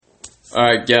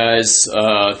Alright guys,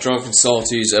 Drunken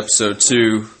Salties episode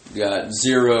 2. We got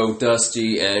Zero,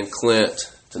 Dusty, and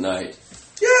Clint tonight.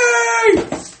 Yay!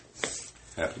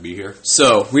 Have to be here.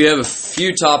 So, we have a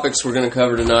few topics we're going to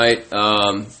cover tonight.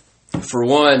 For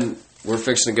one, we're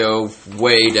fixing to go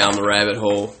way down the rabbit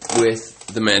hole with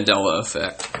the Mandela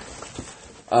effect.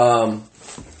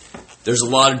 There's a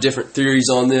lot of different theories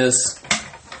on this.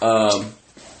 The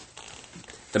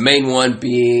main one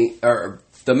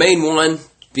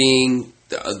being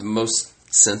the most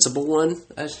sensible one,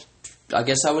 I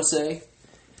guess I would say,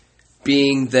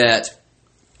 being that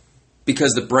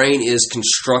because the brain is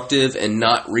constructive and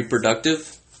not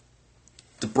reproductive,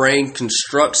 the brain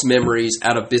constructs memories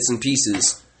out of bits and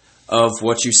pieces of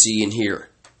what you see and hear.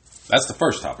 That's the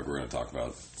first topic we're going to talk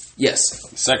about. Yes.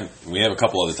 Second, we have a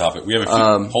couple other topics. We have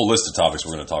a whole list of topics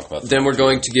we're going to talk about. Then we're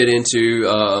going to get into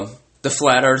the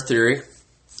Flat Earth Theory.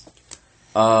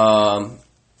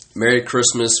 Merry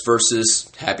Christmas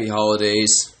versus Happy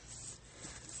Holidays.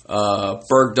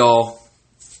 Bergdahl.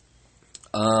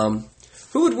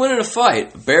 Who would win in a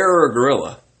fight, a bear or a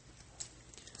gorilla?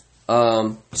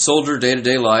 Soldier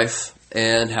day-to-day life,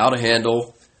 and how to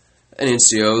handle an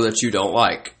NCO that you don't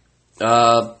like.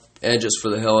 And just for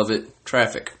the hell of it,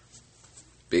 traffic.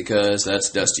 Because that's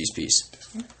Dusty's piece.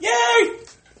 Yay!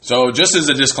 So, just as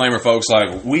a disclaimer, folks,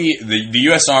 like the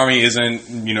U.S. Army isn't,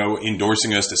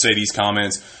 endorsing us to say these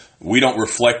comments. We don't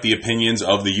reflect the opinions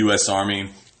of the U.S. Army.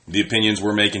 The opinions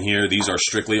we're making here, these are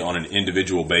strictly on an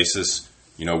individual basis.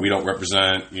 We don't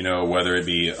represent, whether it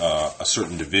be a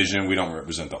certain division. We don't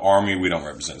represent the Army. We don't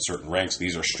represent certain ranks.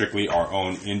 These are strictly our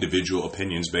own individual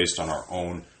opinions based on our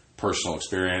own personal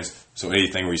experience. So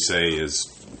anything we say is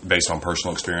based on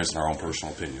personal experience and our own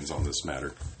personal opinions on this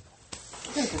matter.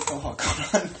 I gotta get the hell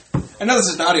going on. I know this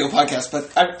is an audio podcast,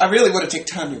 but I really want to take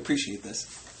time to appreciate this.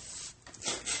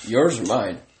 Yours or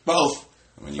mine? Both.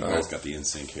 I mean, you guys got the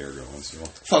NSYNC hair going, so...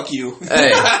 Fuck you.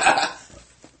 Hey.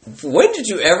 When did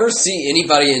you ever see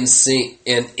anybody in sync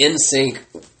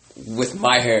with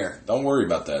my hair? Don't worry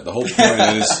about that. The whole point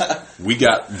is we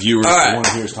got viewers that want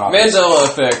to hear topics. Mandela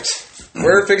effect.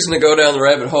 We're fixing to go down the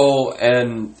rabbit hole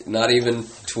and not even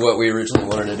to what we originally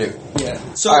wanted to do. Yeah.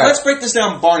 So let's break this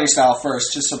down Barney style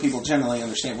first, just so people generally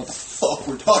understand what the fuck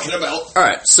we're talking about.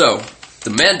 Alright, so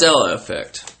the Mandela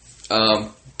effect.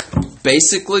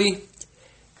 Basically,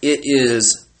 it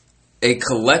is a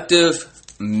collective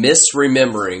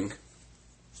misremembering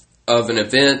of an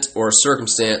event or a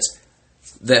circumstance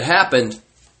that happened,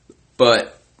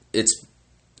 but it's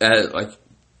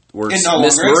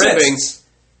misremembering.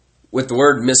 With the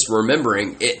word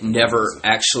misremembering, it never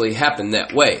actually happened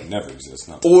that way. It never exists,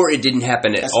 no. Or it didn't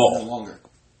happen at all. No longer.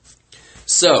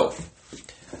 So,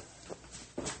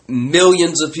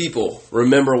 millions of people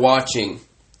remember watching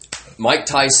Mike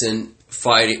Tyson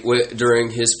during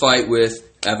his fight with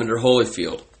Evander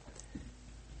Holyfield.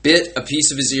 Bit a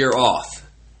piece of his ear off.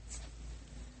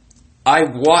 I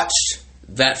watched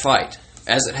that fight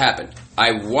as it happened.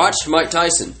 I watched Mike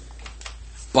Tyson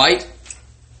bite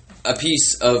a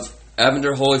piece of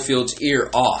Evander Holyfield's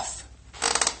ear off.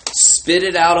 Spit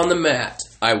it out on the mat.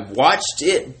 I watched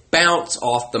it bounce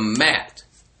off the mat.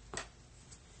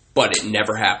 But it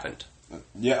never happened.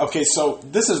 Yeah, okay, so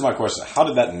this is my question. How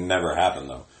did that never happen,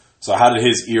 though? So how did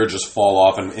his ear just fall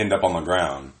off and end up on the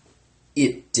ground?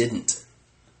 It didn't.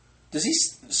 Does he...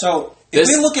 So, if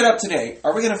we look it up today,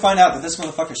 are we going to find out that this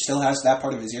motherfucker still has that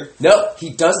part of his ear? No,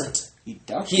 he doesn't. He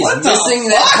doesn't? He's missing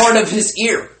that part of his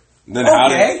ear. Then how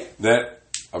did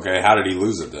he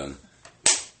lose it then?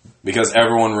 Because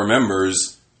everyone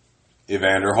remembers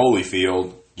Evander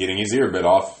Holyfield getting his ear bit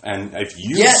off, and if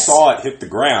you saw it hit the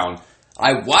ground...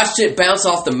 I watched it bounce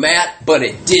off the mat, but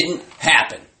it didn't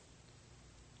happen.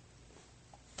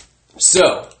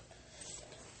 So,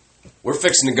 we're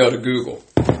fixing to go to Google.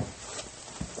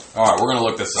 Alright, we're going to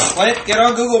look this up. Clint, get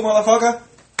on Google, motherfucker.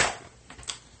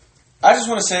 I just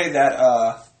want to say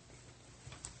that,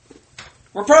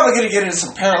 we're probably going to get into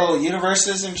some parallel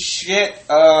universes and shit,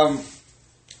 because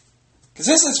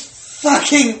this is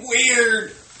fucking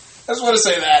weird. I just want to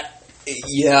say that.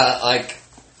 Yeah,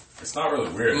 it's not really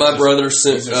weird. My brother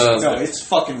sent... no, it's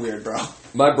fucking weird, bro.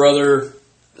 My brother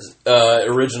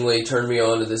originally turned me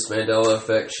on to this Mandela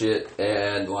effect shit,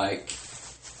 and,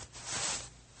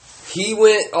 he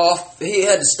went off... He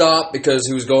had to stop because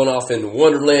he was going off in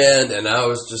Wonderland, and I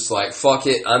was just like, fuck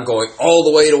it, I'm going all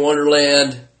the way to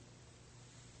Wonderland.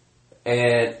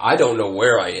 And I don't know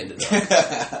where I ended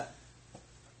up.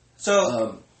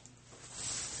 So...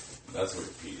 That's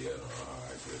Wikipedia.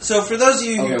 So for those of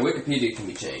you who... Okay, Wikipedia can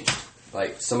be changed.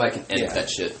 Somebody can edit that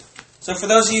shit. So for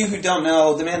those of you who don't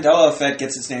know, the Mandela effect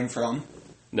gets its name from...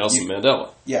 Nelson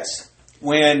Mandela. Yes.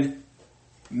 When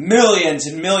millions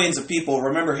and millions of people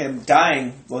remember him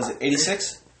dying. What was it,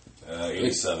 86?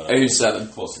 87. 87.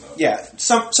 Close enough. Yeah,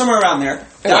 somewhere around there.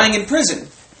 Dying in prison.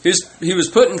 He was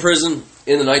put in prison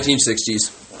in the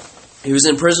 1960s. He was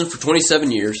in prison for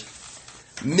 27 years.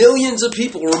 Millions of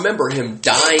people remember him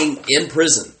dying in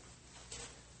prison.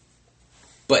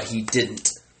 But he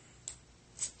didn't.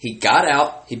 He got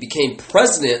out, he became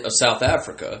president of South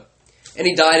Africa, and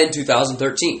he died in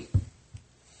 2013.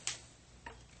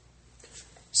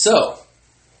 So,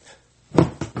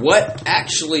 what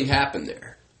actually happened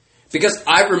there? Because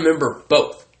I remember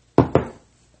both.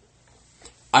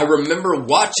 I remember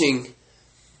watching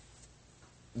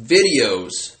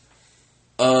videos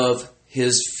of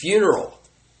his funeral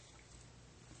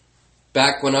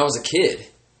back when I was a kid.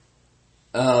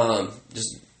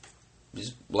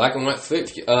 Just black and white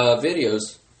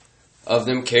videos of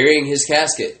them carrying his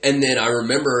casket. And then I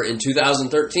remember in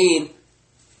 2013,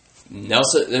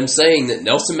 them saying that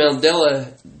Nelson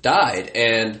Mandela died,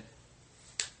 and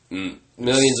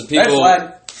millions of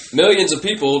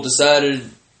people decided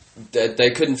that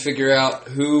they couldn't figure out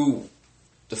who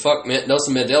the fuck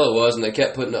Nelson Mandela was, and they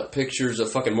kept putting up pictures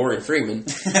of fucking Morgan Freeman.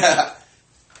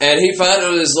 And he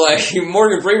finally was like,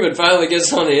 Morgan Freeman finally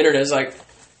gets on the internet, it's like,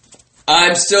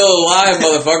 I'm still alive,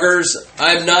 motherfuckers.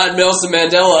 I'm not Nelson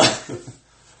Mandela.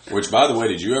 Which, by the way,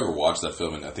 did you ever watch that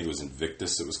film? And I think it was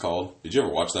Invictus, it was called. Did you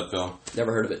ever watch that film?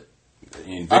 Never heard of it.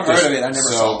 Invictus, I've heard of it. I never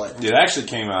saw it. It actually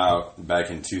came out back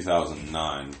in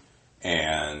 2009.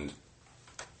 And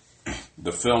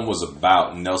the film was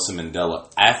about Nelson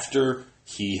Mandela after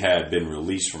he had been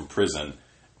released from prison.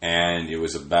 And it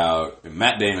was about...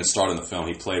 Matt Damon starred in the film.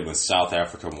 He played when South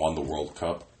Africa won the World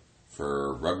Cup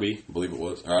for rugby, I believe it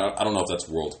was. Or I don't know if that's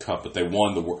World Cup, but they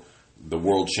won the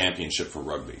World Championship for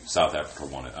rugby. South Africa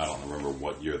won it. I don't remember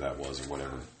what year that was or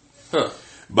whatever. Huh.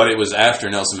 But it was after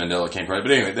Nelson Mandela came right.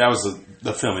 But anyway, that was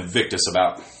the film Invictus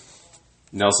about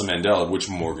Nelson Mandela, which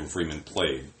Morgan Freeman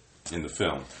played in the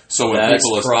film. So when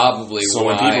people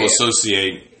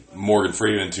associate Morgan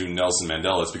Freeman to Nelson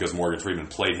Mandela, it's because Morgan Freeman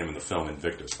played him in the film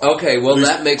Invictus. Okay, well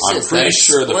that makes sense. I'm pretty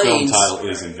sure the film title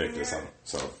is Invictus.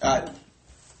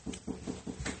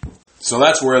 So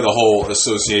that's where the whole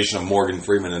association of Morgan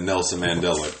Freeman and Nelson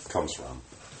Mandela comes from.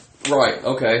 Right,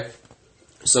 okay.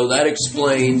 So that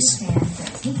explains...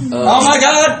 oh my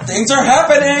god! Things are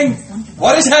happening!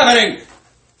 What is happening?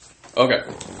 Okay,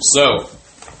 so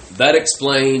that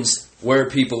explains where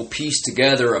people piece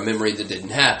together a memory that didn't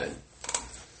happen.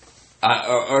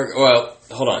 Well,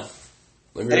 hold on.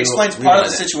 That explains part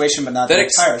of the situation, but not the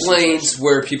entire situation. That explains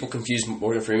where people confused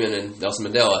Morgan Freeman and Nelson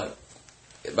Mandela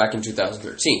back in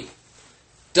 2013.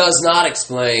 Does not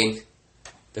explain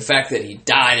the fact that he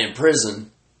died in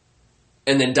prison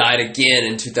and then died again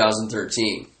in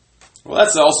 2013. Well,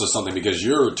 that's also something because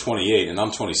you're 28 and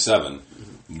I'm 27,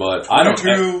 but I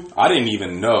didn't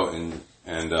even know,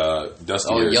 and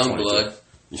Dusty here is 22. Youngblood.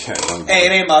 Yeah, Youngblood. Hey,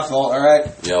 it ain't my fault, all right?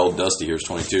 Yeah, old Dusty here is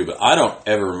 22, but I don't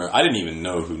ever remember. I didn't even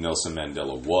know who Nelson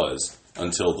Mandela was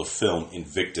until the film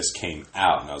Invictus came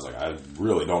out, and I was like, I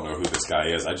really don't know who this guy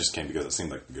is. I just came because it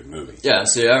seemed like a good movie. Yeah,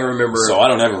 see, I remember... So I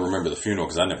don't ever remember the funeral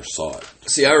because I never saw it.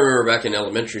 See, I remember back in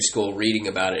elementary school reading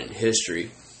about it in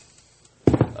history,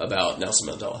 about Nelson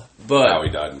Mandela. But how he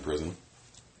died in prison?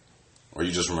 Or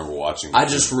you just remember watching? I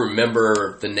just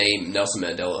remember the name Nelson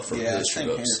Mandela from history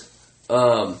books.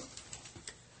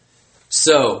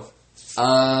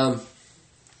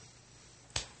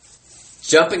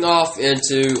 Jumping off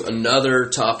into another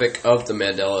topic of the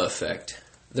Mandela effect,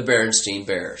 the Berenstain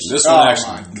Bears. This one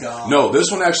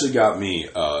actually got me,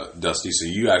 Dusty. So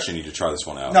you actually need to try this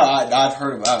one out. No, I've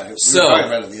heard about it. We were talking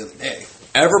about it the other day.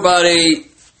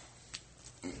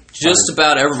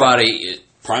 About everybody.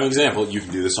 Prime example. You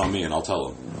can do this on me, and I'll tell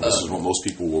them. This is what most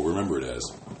people will remember it as.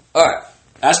 All right.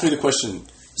 Ask me the question.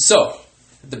 So,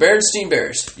 the Berenstain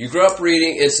Bears. You grew up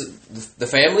reading. It's the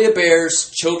Family of Bears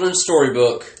children's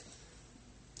storybook.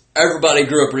 Everybody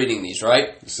grew up reading these,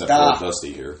 right? Except for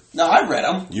Dusty here. No, I read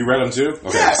them. You read them too?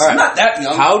 Okay. Yes, I'm not that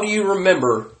young. How do you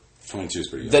remember 22 is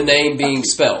pretty young. The name being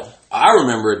spelled? I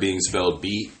remember it being spelled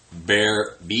Berenstein.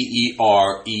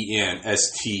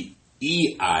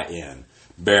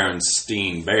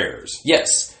 Berenstain Bears.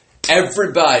 Yes.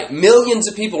 Everybody, millions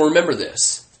of people remember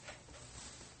this.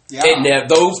 Yeah.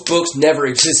 Those books never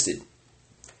existed.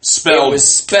 Spelled. It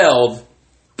was spelled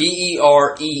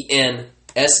Berenstein.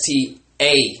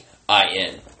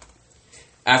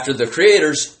 After the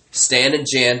creators, Stan and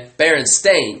Jan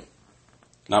Berenstain.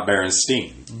 Not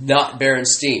Berenstein. Not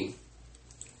Berenstein.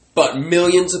 But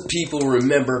millions of people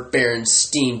remember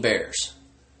Berenstain Bears.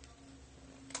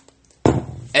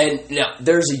 And now,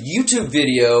 there's a YouTube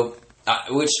video,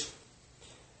 which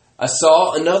I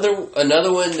saw another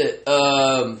one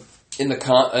that in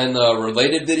the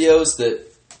related videos that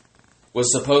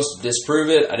was supposed to disprove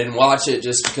it. I didn't watch it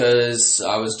just because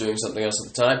I was doing something else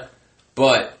at the time.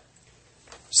 But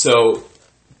so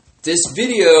this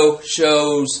video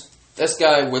shows this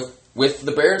guy with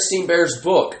the Berenstein Bears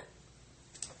book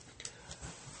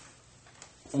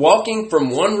walking from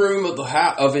one room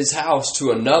of his house to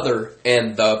another,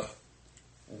 and the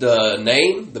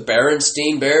name, the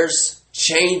Berenstein Bears,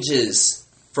 changes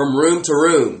from room to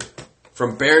room,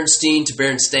 from Berenstein to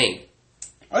Berenstain.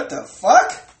 What the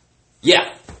fuck?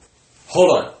 Yeah.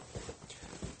 Hold on.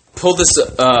 Pull this.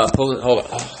 Hold on.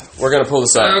 Oh, we're gonna pull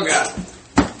this up. Oh god.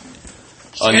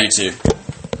 On YouTube.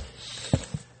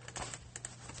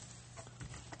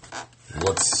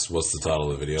 What's the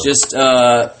title of the video? Just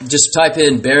type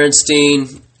in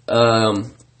Berenstein.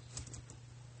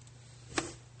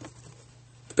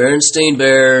 Berenstein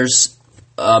Bears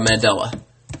Mandela.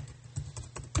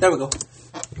 There we go.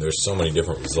 There's so many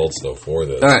different results though for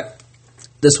this. All right,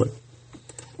 this one.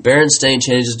 Berenstain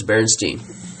changes to Berenstein.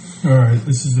 All right,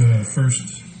 this is the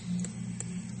first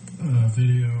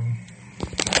video.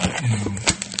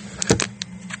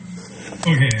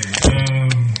 Okay.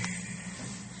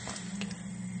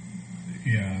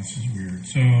 Yeah, this is weird.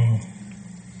 So.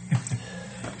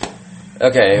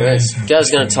 Okay, this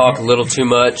guy's gonna talk a little too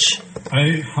much.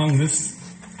 I hung this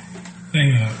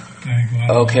thing up.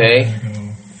 Okay.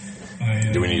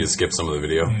 Do we need to skip some of the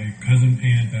video? My cousin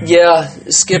painted that. Yeah,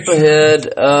 skip ahead.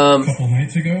 A couple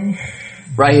nights ago.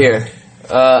 Right here.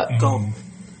 Really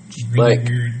like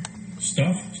weird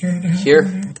stuff started to happen. here.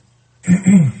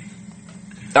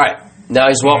 All right, now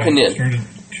he's walking I in. started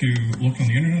to look on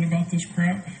the internet about this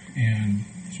crap, and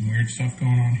some weird stuff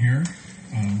going on here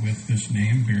with this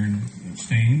name,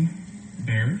 Berenstain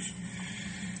Bears.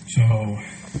 So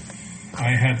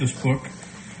I had this book.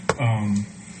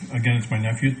 Again, it's my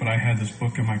nephew's, but I had this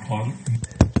book in my closet, in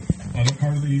the other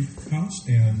part of the house,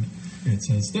 and it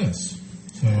says this.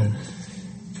 So,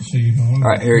 just so you know,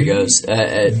 All right, here he goes. I'm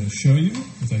going to show you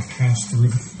as I pass through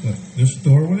this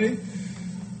doorway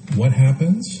what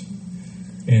happens,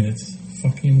 and it's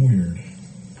fucking weird.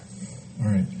 All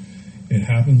right, it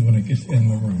happens when it gets in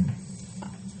the room.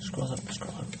 Scroll up.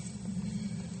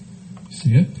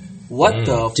 See it? What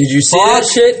the Did you see that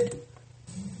shit?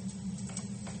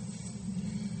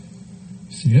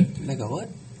 See it? Nigga, what?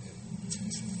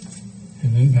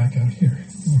 And then back out here.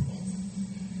 Normal.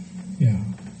 Yeah.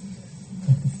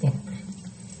 What the fuck?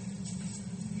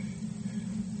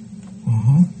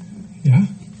 Uh-huh. Yeah.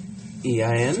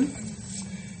 EIN?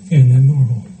 And then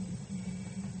normal.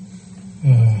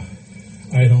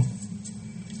 I don't...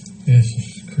 This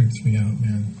just creeps me out,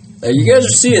 man. You guys are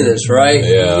seeing this, right?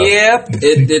 Yeah. Yep.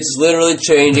 It's literally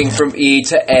changing from E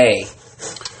to A.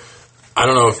 I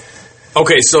don't know if...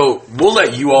 Okay, so we'll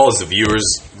let you all as the viewers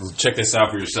check this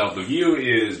out for yourself. The view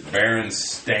is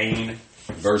Berenstain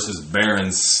versus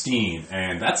Berenstein,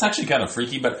 and that's actually kind of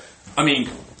freaky, but, I mean,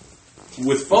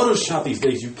 with Photoshop these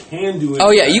days, you can do it.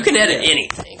 Oh, yeah, you can edit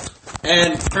anything.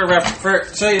 And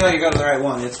so you know you go to the right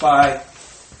one. It's by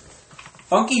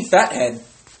Funky Fathead.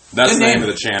 That's Good the name name.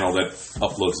 of the channel that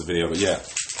uploads the video, but yeah.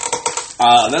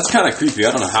 That's kind of creepy.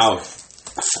 I don't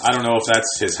know if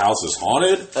that's his house is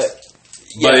haunted.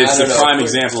 But it's a prime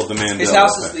example of the Mandela His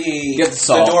house is effect. Get the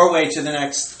salt. the doorway to the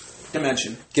next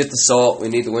dimension. Get the salt. We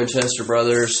need the Winchester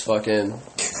brothers. Fucking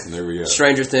There we go.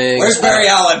 Stranger Things. Where's Barry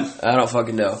Allen? I don't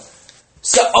fucking know.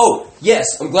 So,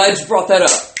 yes, I'm glad you brought that up.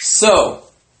 So,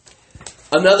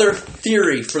 another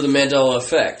theory for the Mandela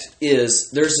effect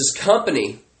is there's this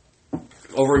company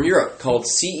over in Europe called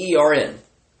CERN.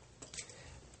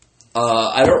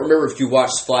 I don't remember if you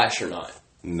watched Splash or not.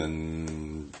 And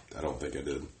then I don't think I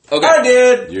did. Okay. I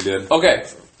did. You did? Okay.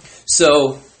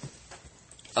 So,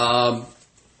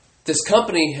 this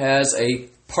company has a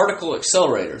particle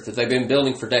accelerator that they've been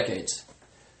building for decades.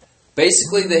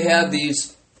 Basically, they have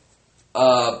these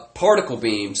particle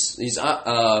beams. These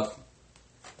I'm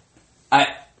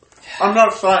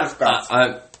not a science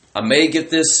guy. I may get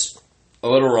this a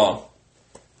little wrong,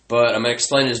 but I'm going to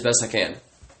explain it as best I can.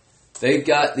 They've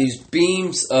got these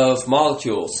beams of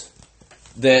molecules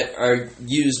that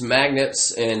use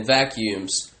magnets and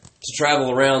vacuums to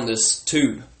travel around this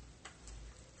tube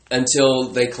until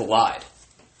they collide.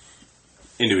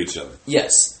 Into each other.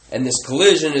 Yes, and this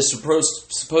collision is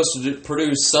supposed to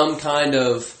produce some kind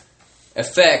of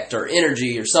effect or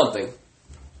energy or something.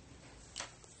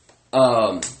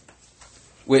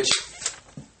 Which,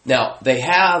 now, they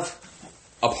have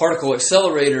a particle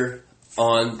accelerator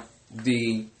on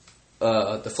the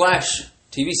Flash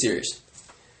TV series.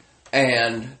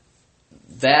 And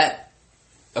that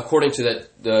according to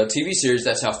the TV series,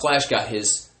 that's how Flash got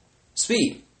his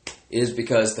speed, is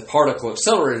because the particle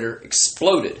accelerator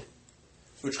exploded.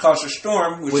 Which caused a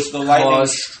storm, which the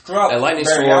lightning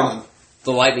Barry Allen.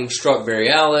 The lightning struck Barry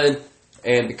Allen,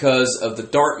 and because of the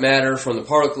dark matter from the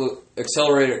particle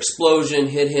accelerator explosion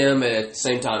hit him at the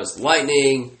same time as the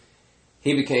lightning,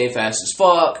 he became fast as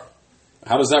fuck.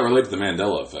 How does that relate to the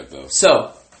Mandela effect, though?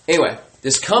 So, anyway,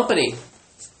 this company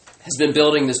has been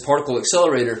building this particle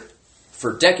accelerator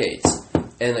for decades,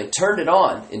 and they turned it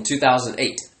on in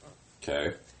 2008.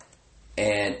 Okay.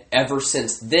 And ever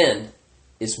since then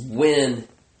is when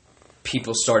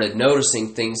people started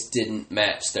noticing things didn't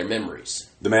match their memories.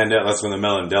 That's when the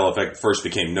Mandela effect first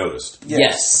became noticed.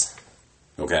 Yes.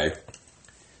 Okay.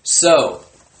 So,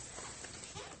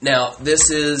 now this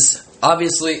is,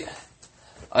 obviously,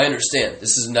 I understand,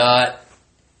 this is not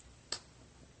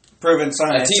Proven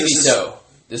science. a TV show.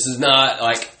 This is not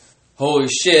like, holy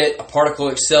shit, a particle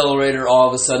accelerator, all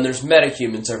of a sudden there's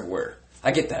metahumans everywhere.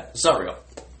 I get that. It's not real.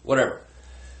 Whatever.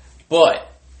 But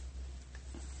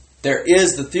there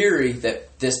is the theory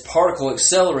that this particle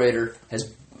accelerator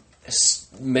has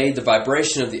made the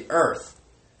vibration of the Earth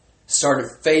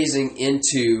started phasing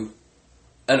into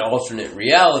an alternate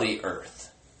reality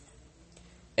Earth.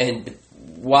 And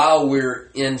while we're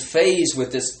in phase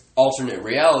with this alternate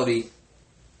reality,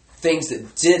 things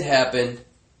that did happen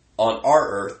on our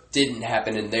Earth didn't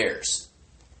happen in theirs.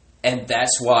 And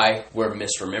that's why we're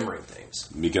misremembering things.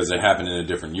 Because it happened in a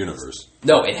different universe.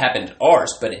 No, it happened in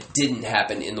ours, but it didn't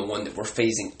happen in the one that we're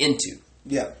phasing into.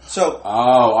 Yeah. So.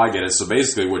 Oh, I get it. So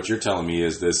basically what you're telling me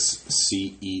is this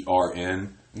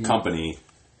CERN company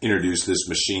introduced this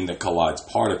machine that collides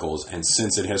particles, and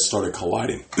since it has started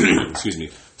colliding,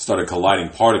 started colliding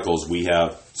particles, we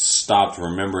have stopped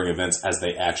remembering events as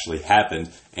they actually happened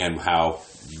and how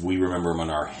we remember them in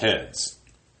our heads.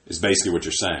 Is basically what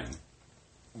you're saying.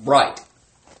 Right.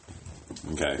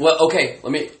 Okay. Well, okay.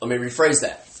 Let me rephrase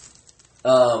that.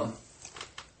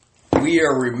 We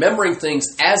are remembering things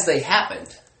as they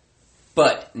happened,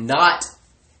 but not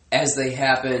as they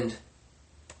happened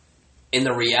in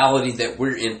the reality that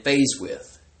we're in phase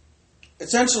with.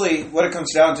 Essentially, what it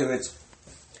comes down to, it's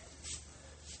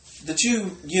the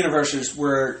two universes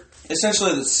were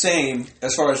essentially the same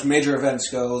as far as major events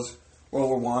goes.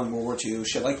 World War I, World War II,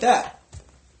 shit like that.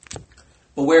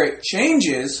 But where it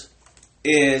changes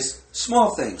is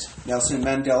small things. Nelson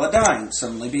Mandela dying,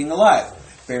 suddenly being alive.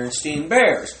 Berenstain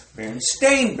Bears, and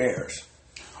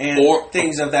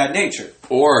things of that nature.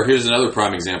 Or here's another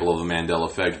prime example of the Mandela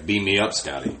effect. Beam me up,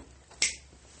 Scotty.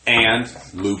 And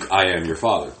Luke, I am your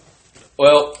father.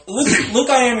 Well, Luke,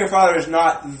 I am your father is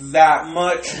not that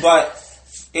much, but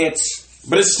it's...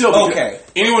 But it's still okay.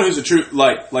 Anyone who's a true,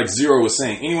 like Zero was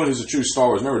saying, anyone who's a true Star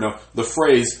Wars member, no, the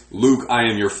phrase "Luke, I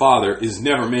am your father" is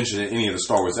never mentioned in any of the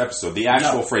Star Wars episodes. The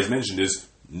actual phrase mentioned is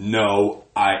 "No,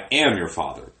 I am your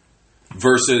father."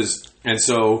 But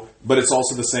it's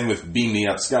also the same with "Beam me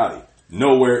up, Scotty."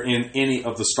 Nowhere in any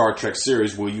of the Star Trek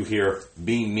series will you hear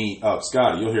 "Beam me up,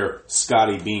 Scotty." You'll hear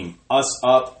 "Scotty beam us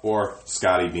up" or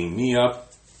 "Scotty beam me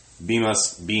up." Beam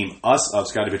us up,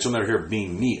 Scotty, but you'll never hear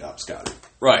 "Beam me up, Scotty."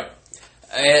 Right.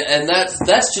 And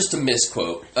that's just a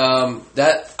misquote.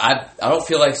 That I don't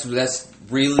feel like that's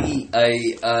really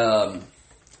a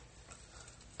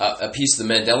piece of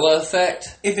the Mandela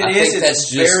effect. If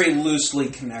it's very loosely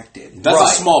connected. That's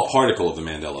a small particle of the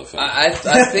Mandela effect. I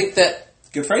think that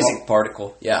good phrasing.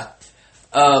 Particle, yeah.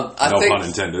 No pun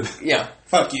intended. Yeah.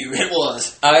 Fuck you. It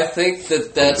was. I think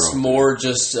that's more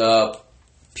just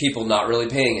people not really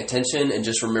paying attention and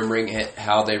just remembering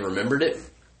how they remembered it.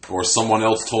 Or someone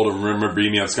else told them, remember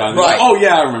Beam Me Up, Scott? Right. Like, oh,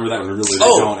 yeah, I remember that one. Really, they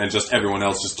don't. And just everyone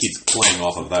else just keeps playing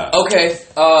off of that. Okay.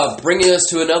 Bringing us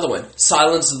to another one.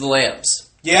 Silence of the Lambs.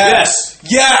 Yes.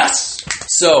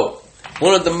 So,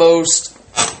 one of the most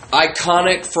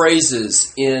iconic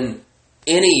phrases in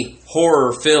any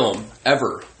horror film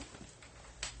ever.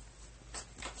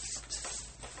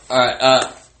 All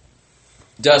right.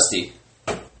 Dusty,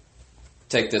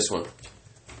 take this one.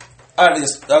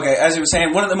 Okay, as he was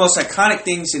saying, one of the most iconic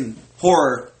things in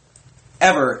horror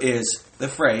ever is the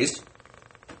phrase,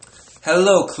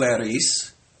 "Hello,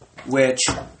 Clarice," which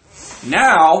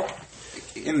now,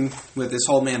 with this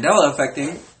whole Mandela effect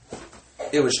thing,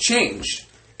 it was changed.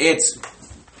 It's,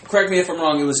 correct me if I'm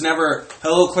wrong, it was never,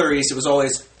 "Hello, Clarice," it was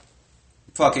always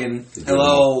fucking,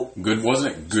 "Hello." Good,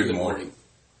 wasn't it? Good morning.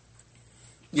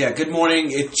 Yeah, good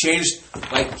morning. It changed,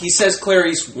 like, he says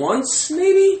Clarice once,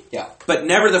 maybe? Yeah. But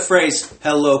never the phrase,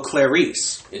 "Hello,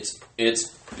 Clarice." It's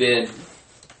been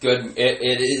good.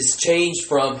 It is changed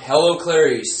from "Hello,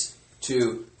 Clarice"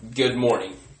 to "Good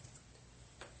morning,"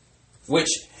 which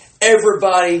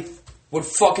everybody would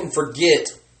fucking forget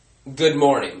good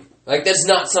morning. Like, that's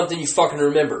not something you fucking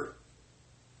remember.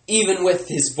 Even with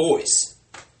his voice.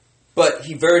 But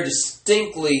he very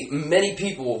distinctly, many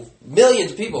people,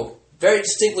 millions of people, very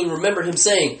distinctly remember him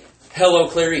saying, "Hello,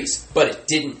 Clarice," but it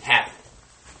didn't happen.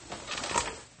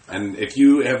 And if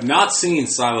you have not seen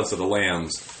Silence of the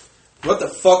Lambs, What the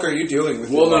fuck are you doing with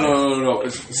well, your no.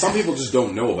 Some people just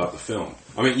don't know about the film.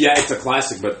 I mean, yeah, it's a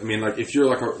classic, but I mean, like, if you're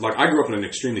like I grew up in an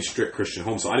extremely strict Christian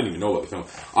home, so I didn't even know about the film.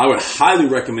 I would highly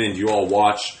recommend you all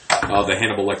watch the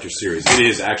Hannibal Lecter series. It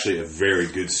is actually a very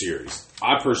good series.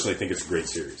 I personally think it's a great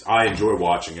series. I enjoy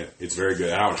watching it. It's very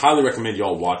good. And I would highly recommend you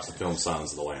all watch the film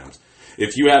Silence of the Lambs.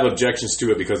 If you have objections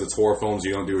to it because it's horror films,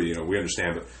 you don't do it, we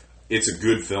understand, but it's a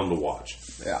good film to watch.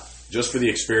 Yeah. Just for the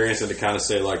experience and to kind of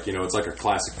say, like, it's like a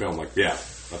classic film. Like, yeah,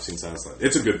 I've seen Silence of the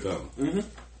Lambs. It's a good film. Mm-hmm.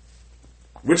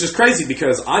 Which is crazy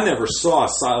because I never saw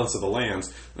Silence of the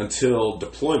Lambs until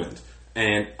Deployment.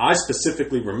 And I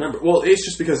specifically remember... Well, it's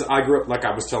just because I grew up, like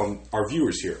I was telling our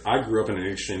viewers here, I grew up in an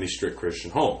extremely strict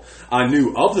Christian home. I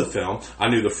knew of the film. I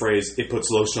knew the phrase, "it puts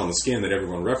lotion on the skin," that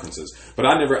everyone references. But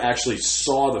I never actually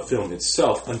saw the film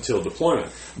itself until Deployment.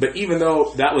 But even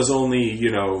though that was only,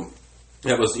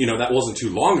 that wasn't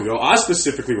too long ago, I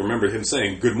specifically remember him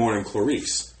saying, "Good morning,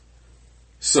 Clarice."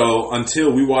 So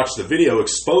until we watched the video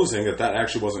exposing that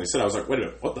actually wasn't what he said, I was like, wait a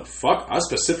minute, what the fuck? I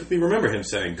specifically remember him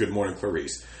saying, "Good morning,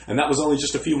 Clarice." And that was only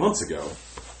just a few months ago.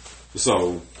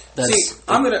 So... See,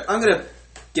 I'm gonna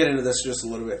get into this just a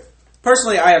little bit.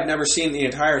 Personally, I have never seen the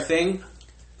entire thing,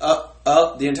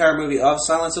 the entire movie of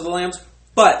Silence of the Lambs,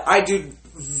 but I do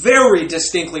very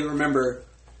distinctly remember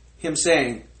him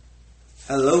saying,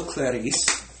 "Hello, Clarice."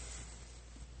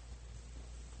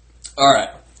 All right.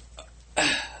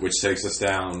 Which takes us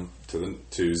down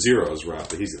to Zero's route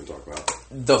that he's going to talk about.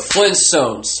 The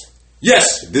Flintstones.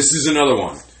 Yes, this is another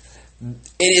one.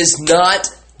 It is not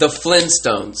the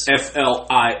Flintstones. Flinstones,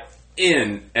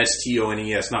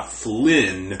 not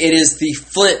Flynn. It is the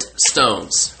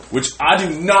Flintstones. Which I do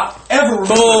not ever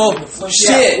remember.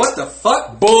 Bullshit. Yeah, what the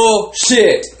fuck?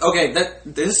 Bullshit. Okay,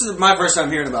 this is my first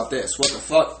time hearing about this. What the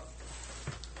fuck?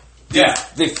 Yeah.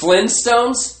 The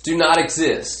Flintstones do not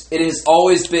exist. It has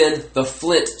always been the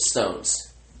Flintstones.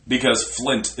 Because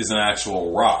Flint is an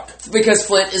actual rock. Because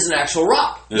Flint is an actual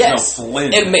rock. There's yes. no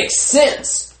Flint. It makes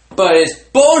sense. But it's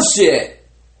bullshit.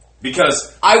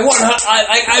 Because...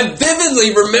 I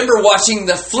vividly remember watching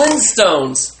the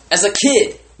Flintstones as a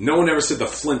kid. No one ever said the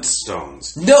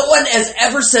Flintstones. No one has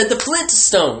ever said the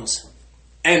Flintstones.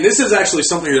 And this is actually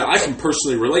something that I can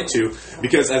personally relate to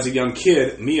because as a young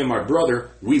kid, me and my brother,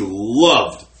 we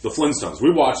loved the Flintstones. We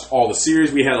watched all the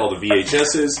series. We had all the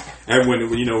VHSs. And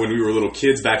when we were little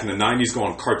kids back in the 90s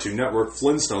going on Cartoon Network,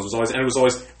 Flintstones was always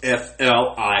Flinstones.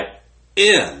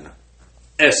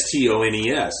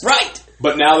 Right.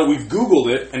 But now that we've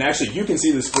Googled it, and actually you can see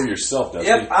this for yourself, Dusty.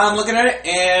 Yep, I'm looking at it,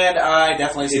 and I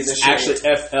definitely see this shit. It's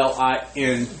actually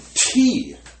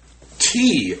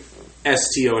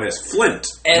Flintston's, Flint.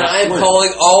 And I am Flint.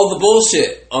 calling all the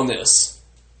bullshit on this.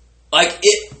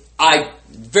 I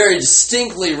very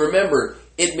distinctly remember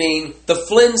it being the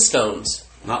Flintstones.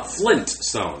 Not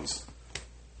Flintstones.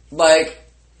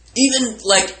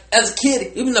 As a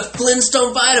kid, even the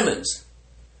Flintstone vitamins.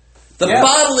 The Yeah.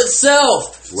 bottle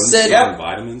itself said... Flintstone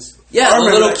vitamins? Yeah, I the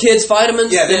remember little that. kids'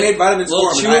 vitamins. Yeah, they made vitamins little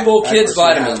for 'em, and chewable I kids'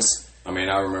 personally vitamins. I mean,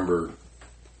 I remember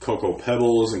Cocoa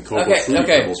Pebbles and Cocoa Okay, Fruit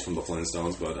okay. Pebbles from the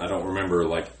Flintstones, but I don't remember,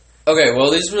 Okay, well,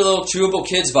 these were little chewable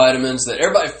kids' vitamins that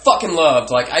everybody fucking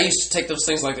loved. I used to take those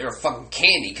things like they were fucking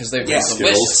candy because they were Yeah,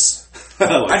 delicious.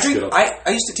 I Skittles.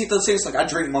 used to take those things like I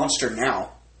drink Monster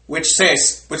now, which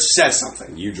says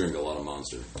something. You drink a lot of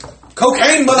Monster.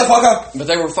 Cocaine, motherfucker. But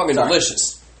they were fucking Sorry.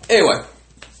 delicious. Anyway,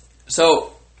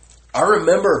 so I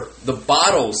remember the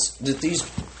bottles that these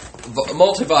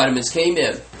multivitamins came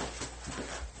in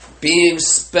being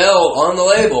spelled on the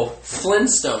label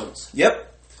Flintstones. Yep.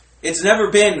 It's never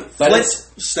been But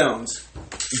Flintstones.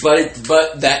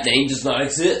 But that name does not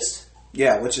exist.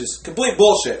 Yeah, which is complete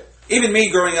bullshit. Even me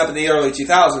growing up in the early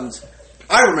 2000s,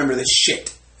 I remember this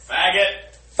shit.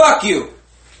 Faggot! Fuck you.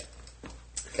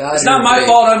 God, It's you're not a my baby.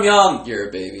 fault I'm young. You're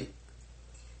a baby.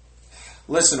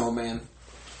 Listen, old man.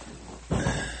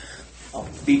 I'll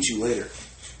beat you later.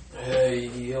 Hey,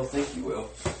 you'll think you will.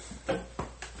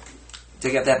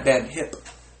 Take out that bad hip.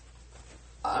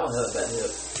 I don't have a bad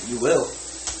hip. You will.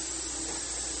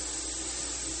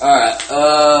 Alright,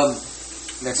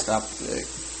 Next topic.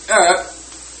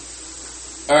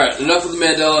 Alright, enough of the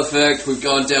Mandela effect. We've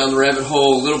gone down the rabbit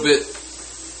hole a little bit.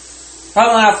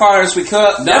 Probably not as far as we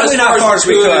could. Definitely not as far as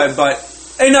we could,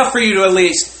 but enough for you to at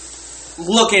least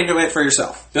look into it for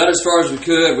yourself. Not as far as we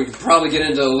could. We could probably get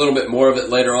into a little bit more of it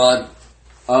later on.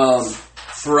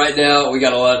 For right now, we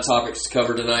got a lot of topics to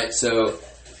cover tonight, so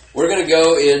we're going to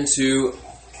go into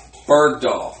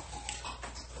Bergdahl.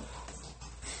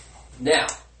 Now,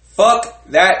 Fuck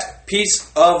that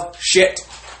piece of shit.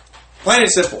 Plain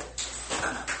and simple.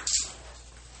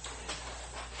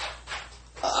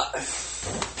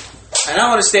 And I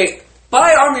want to state,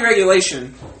 by Army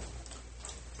regulation,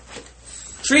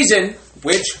 treason,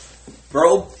 which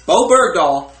Bo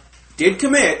Bergdahl did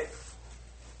commit,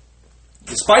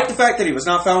 despite the fact that he was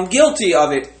not found guilty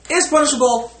of it, is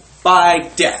punishable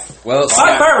by death. Well,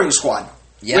 by firing squad,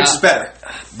 which is better.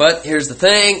 But here's the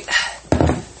thing.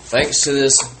 Thanks to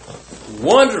this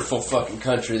wonderful fucking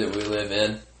country that we live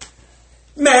in,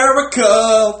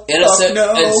 America, innocent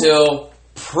fuck no. until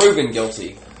proven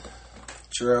guilty.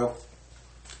 True.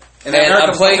 And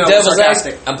I'm playing devil's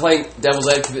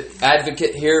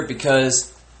advocate here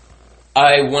because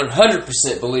I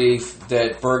 100% believe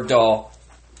that Bergdahl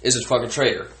is a fucking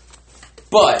traitor.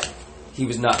 But he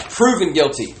was not proven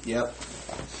guilty. Yep.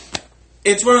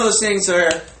 It's one of those things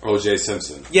where... O.J.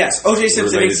 Simpson. Yes, O.J.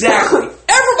 Simpson, Related. exactly.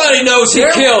 Everybody knows he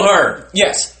killed her.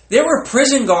 Yes. There were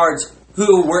prison guards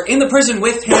who were in the prison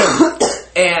with him,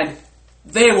 and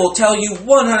they will tell you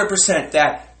 100%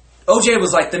 that O.J.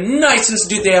 was like the nicest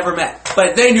dude they ever met.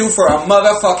 But they knew for a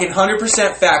motherfucking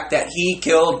 100% fact that he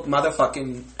killed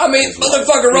motherfucking...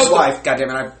 Motherfucker wrote... his wife.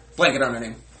 Goddammit, I blanked on her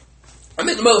name. The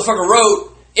motherfucker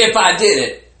wrote, if I did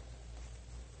it.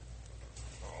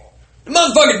 The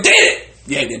motherfucker did it!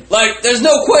 Yeah, he did. Like, there's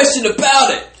no question about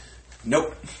it.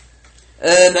 Nope.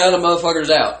 And now the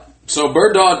motherfucker's out. So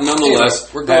Bergdahl, nonetheless,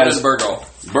 Anyway, we're going to Bergdahl.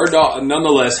 Bergdahl,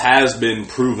 nonetheless, has been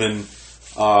proven,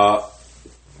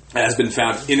 has been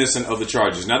found innocent of the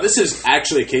charges. Now, this is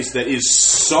actually a case that is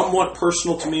somewhat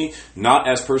personal to me, not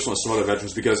as personal as some other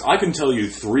veterans, because I can tell you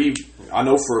I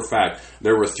know for a fact,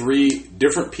 there were 3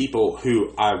 different people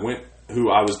who I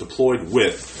was deployed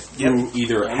with, who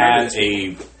either had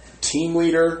a team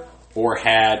leader or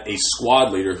had a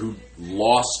squad leader who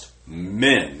lost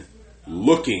men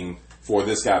looking for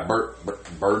this guy,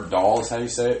 Bergdahl is how you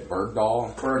say it?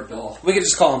 Bergdahl? We could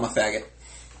just call him a faggot.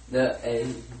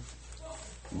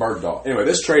 Bergdahl. Anyway,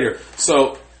 this traitor.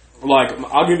 So,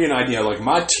 I'll give you an idea.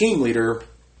 My team leader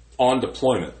on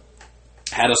deployment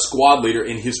had a squad leader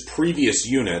in his previous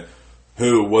unit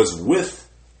who was with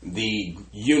the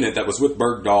unit that was with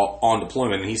Bergdahl on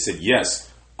deployment, and he said, yes,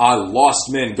 I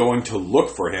lost men going to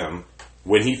look for him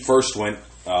when he first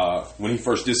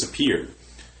disappeared.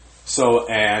 So,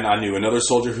 and I knew another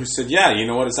soldier who said, yeah, you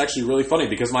know what, it's actually really funny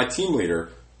because my team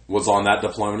leader was on that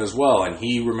deployment as well, and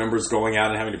he remembers going out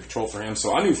and having to patrol for him.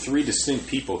 So I knew 3 distinct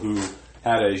people who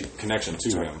had a connection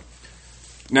to him.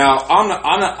 Now,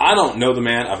 I don't know the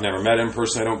man. I've never met him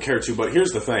personally. I don't care to. But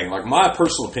here's the thing. My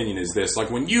personal opinion is this.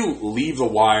 When you leave the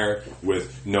wire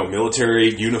with no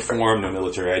military uniform, no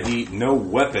military ID, no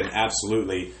weapon,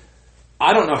 absolutely,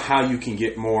 I don't know how you can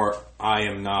get more,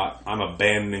 I'm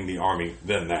abandoning the Army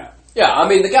than that. Yeah,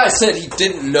 the guy said he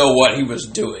didn't know what he was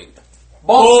doing.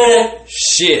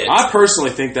 Bullshit. I personally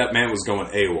think that man was going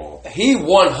AWOL. He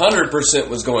 100%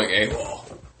 was going AWOL.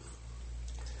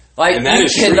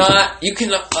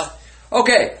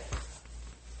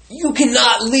 You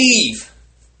cannot leave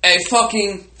a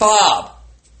fucking fob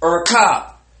or a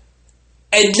cop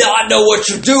and not know what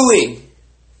you're doing.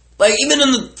 Even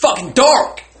in the fucking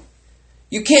dark.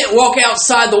 You can't walk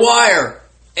outside the wire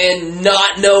and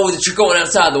not know that you're going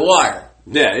outside the wire.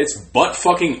 Yeah, it's butt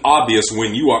fucking obvious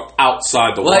when you are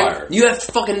outside the wire. You have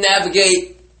to fucking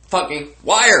navigate fucking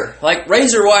wire,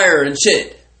 razor wire and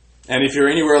shit. And if you're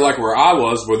anywhere like where I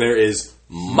was, where there is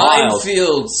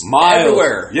minefields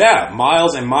everywhere. Yeah,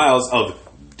 miles and miles of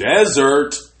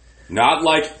desert. Not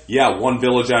one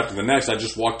village after the next. I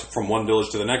just walked from one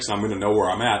village to the next and I'm going to know where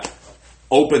I'm at.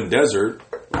 Open desert.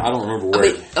 I don't remember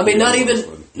where. Not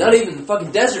even the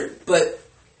fucking desert, but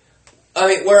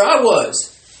where I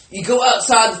was, you go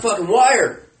outside the fucking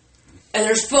wire and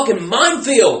there's fucking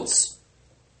minefields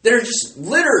that are just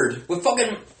littered with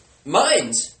fucking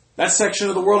mines. That section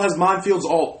of the world has minefields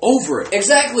all over it.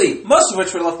 Exactly. Most of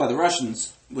which were left by the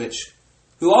Russians, who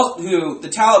the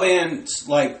Taliban's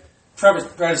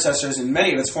predecessors and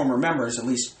many of its former members, at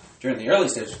least during the early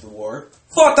stages of the war,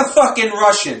 fought the fucking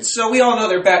Russians. So we all know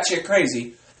they're batshit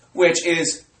crazy. Which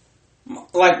is,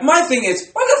 my thing is,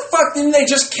 why the fuck didn't they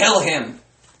just kill him?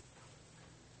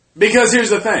 Because here's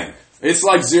the thing. It's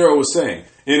like Zero was saying.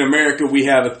 In America, we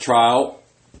have a trial.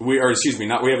 We have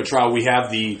a trial. We have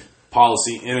the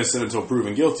policy, innocent until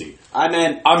proven guilty. I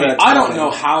don't know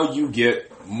how you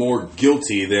get more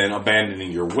guilty than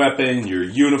abandoning your weapon, your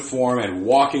uniform, and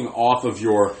walking off of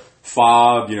your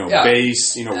fob,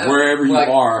 base, wherever you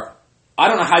are, I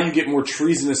don't know how you get more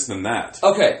treasonous than that.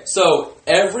 Okay, so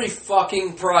every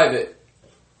fucking private,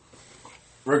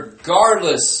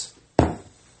 regardless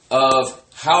of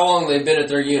how long they've been at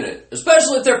their unit,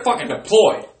 especially if they're fucking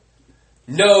deployed,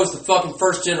 knows the fucking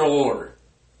first general order.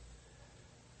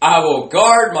 I will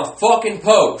guard my fucking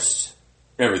post.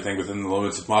 Everything within the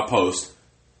limits of my post.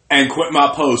 And quit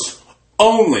my post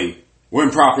only when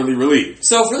properly relieved.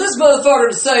 So for this motherfucker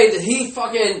to say that he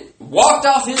fucking walked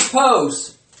off his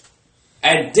post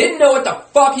and didn't know what the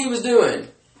fuck he was doing,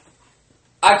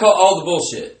 I call all the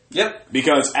bullshit. Yep.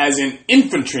 Because as an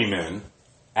infantryman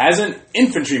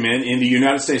in the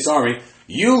United States Army,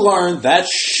 you learn that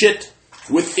shit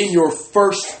within your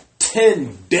first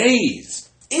 10 days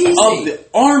Easy. of the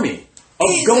Army, of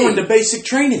Easy. going to basic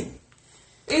training.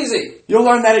 Easy. You'll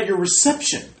learn that at your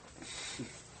reception.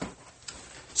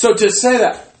 So to say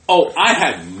that, oh, I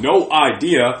had no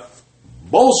idea,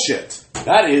 bullshit.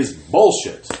 That is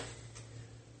bullshit.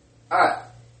 Alright.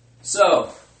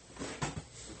 So,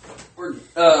 we're,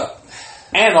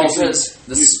 And also,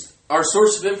 because our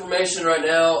source of information right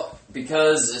now,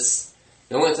 because it's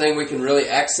the only thing we can really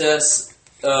access,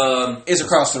 Is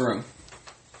across the room.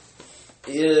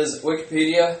 is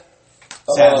Wikipedia.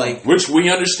 Sadly. which we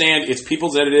understand, it's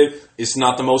people's edited, it's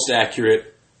not the most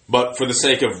accurate, but for the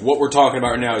sake of what we're talking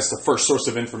about right now, it's the first source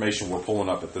of information we're pulling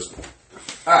up at this point.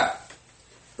 Alright.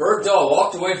 Bergdahl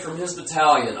walked away from his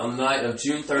battalion on the night of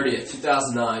June 30th,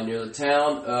 2009, near the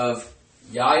town of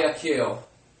Guayaquil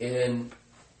in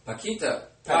Paktika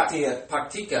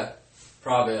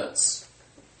province.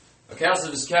 Accounts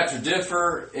of his capture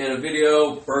differ. In a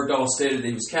video, Bergdahl stated that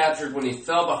he was captured when he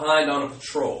fell behind on a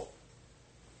patrol.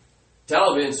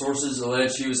 Taliban sources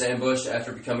allege he was ambushed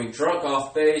after becoming drunk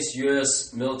off base.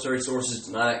 U.S. military sources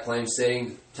deny that claim,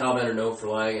 saying the Taliban are known for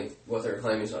lying and what they're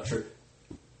claiming is not true.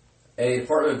 A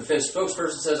Department of Defense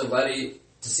spokesperson says, I'm glad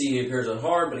to see he appears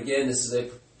unharmed, but again, this is a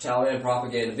Taliban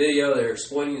propaganda video. They're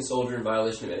exploiting the soldier in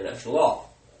violation of international law.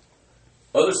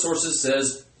 Other sources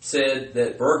said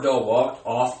that Bergdahl walked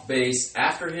off base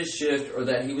after his shift or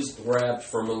that he was grabbed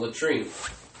from a latrine.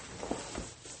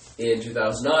 In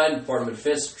 2009, the Department of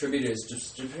Defense attributed his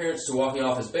disappearance to walking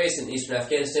off his base in eastern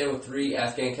Afghanistan with 3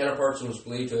 Afghan counterparts and was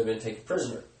believed to have been taken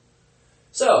prisoner.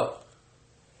 So,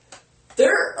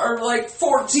 there are like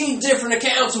 14 different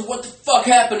accounts of what the fuck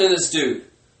happened to this dude.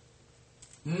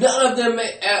 None of them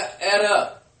add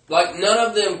up. Like, none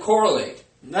of them correlate.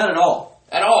 Not at all.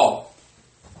 At all.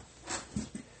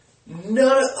 None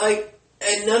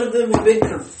of them have been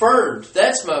confirmed.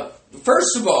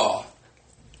 First of all,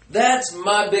 that's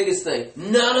my biggest thing.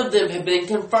 None of them have been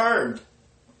confirmed.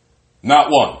 Not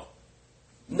one.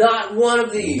 Not one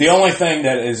of these. The only thing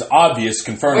that is obvious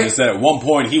confirmed Wait. is that at one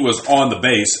point he was on the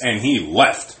base and he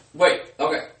left. Wait,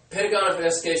 okay. Pentagon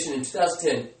investigation in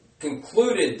 2010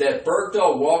 concluded that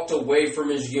Bergdahl walked away from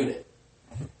his unit.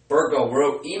 Bergdahl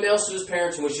wrote emails to his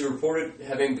parents in which he reported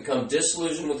having become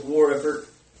disillusioned with the war effort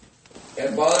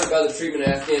and bothered by the treatment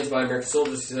of Afghans by American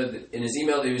soldiers. He said that in his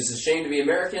email that he was ashamed to be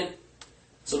American.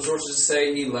 Some sources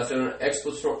say he left an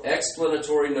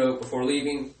explanatory note before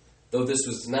leaving, though this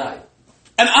was denied.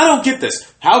 And I don't get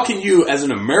this. How can you, as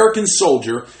an American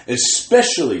soldier,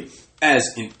 especially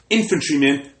as an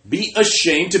infantryman, be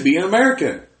ashamed to be an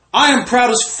American? I am proud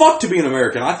as fuck to be an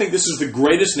American. I think this is the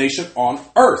greatest nation on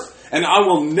earth. And I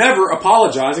will never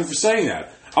apologizing for saying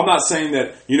that. I'm not saying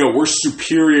that, we're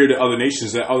superior to other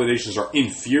nations, that other nations are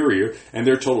inferior and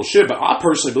they're total shit. But I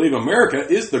personally believe America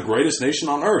is the greatest nation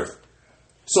on earth.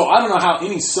 So I don't know how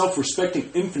any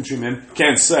self-respecting infantryman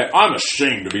can say, I'm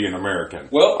ashamed to be an American.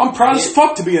 Well, I'm proud as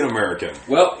fuck to be an American.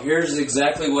 Well, here's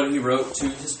exactly what he wrote to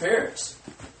his parents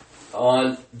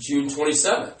on June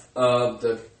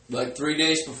 27th, 3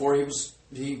 days before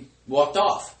he walked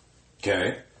off.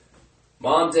 Okay.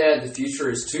 Mom, Dad, the future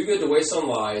is too good to waste on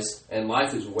lies, and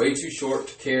life is way too short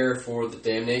to care for the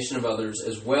damnation of others,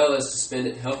 as well as to spend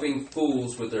it helping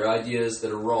fools with their ideas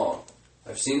that are wrong.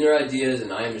 I've seen their ideas,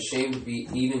 and I am ashamed to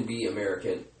even be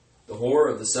American. The horror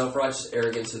of the self-righteous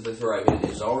arrogance of the thriving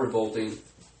is all revolting.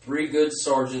 3 good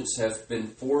sergeants have been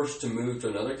forced to move to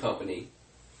another company,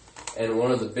 and one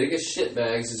of the biggest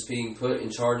shitbags is being put in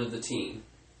charge of the team.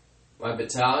 My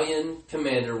battalion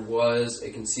commander was a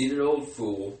conceited old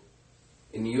fool.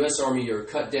 In the U.S. Army, you are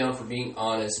cut down for being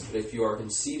honest, but if you are a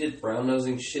conceited,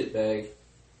 brown-nosing shitbag,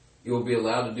 you will be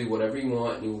allowed to do whatever you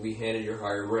want, and you will be handed your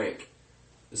higher rank.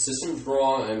 The system is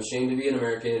wrong. I am ashamed to be an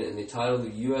American, and the title of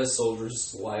the U.S. soldiers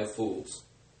is the lie of fools.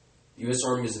 The U.S.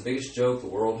 Army is the biggest joke the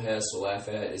world has to laugh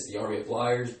at. It's the army of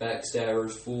liars,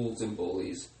 backstabbers, fools, and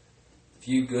bullies. A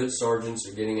few good sergeants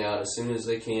are getting out as soon as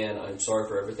they can. I'm sorry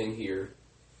for everything here.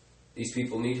 These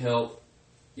people need help.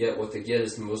 Yet what they get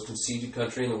is the most conceited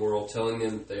country in the world telling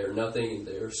them that they are nothing and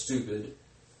they are stupid,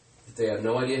 that they have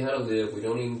no idea how to live. We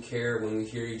don't even care when we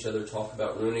hear each other talk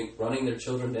about running their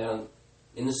children down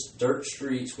in the dirt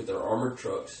streets with their armored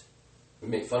trucks. We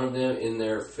make fun of them in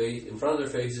front of their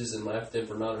faces and laugh at them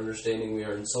for not understanding we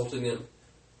are insulting them.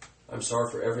 I'm sorry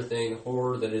for everything. The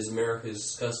horror that is America is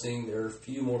disgusting. There are a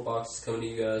few more boxes coming to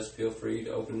you guys. Feel free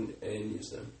to open and use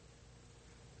them.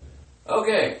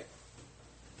 Okay.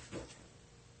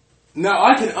 Now,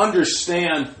 I can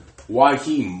understand why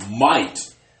he might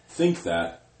think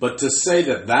that, but to say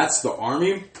that that's the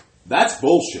Army, that's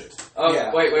bullshit. Oh,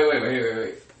 Yeah. wait.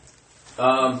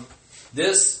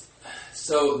 This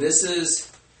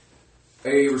is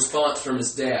a response from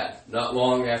his dad, not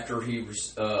long after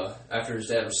his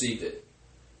dad received it.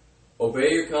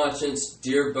 Obey your conscience,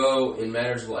 dear Bo, in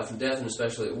matters of life and death, and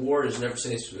especially at war. It is never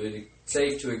safe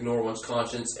to ignore one's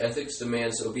conscience. Ethics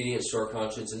demands obedience to our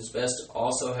conscience, and it's best to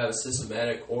also have a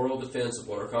systematic oral defense of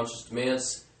what our conscience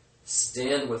demands.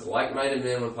 Stand with like-minded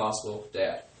men when possible,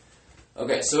 Dad.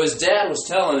 Okay, so his dad was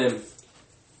telling him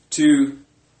to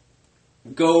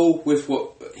go with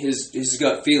what his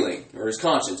gut feeling, or his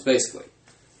conscience, basically.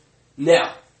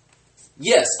 Now,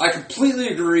 yes, I completely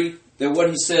agree that what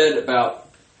he said about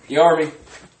the Army,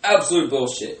 absolute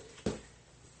bullshit.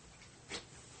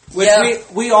 Which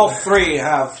we all three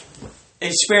have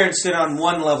experienced it on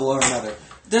one level or another.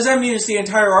 Does that mean it's the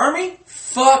entire Army?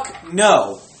 Fuck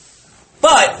no.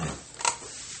 But,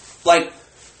 like,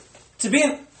 to be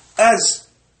in, as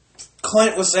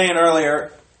Clint was saying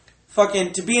earlier,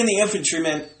 fucking, to be in the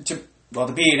infantryman,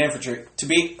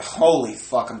 holy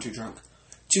fuck, I'm too drunk.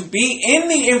 To be in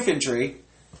the infantry,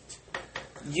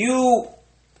 you're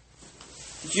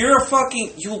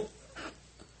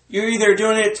either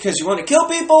doing it because you want to kill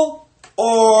people,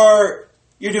 or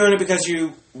you're doing it because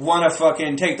you want to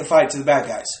fucking take the fight to the bad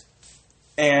guys.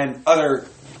 And other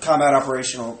combat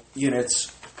operational units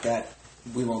that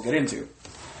we won't get into.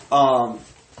 Or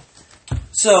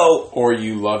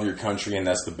you love your country, and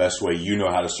that's the best way you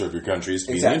know how to serve your country is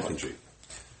be in infantry.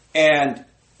 And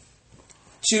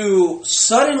to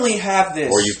suddenly have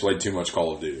this... Or you've played too much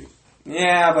Call of Duty.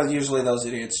 Yeah, but usually those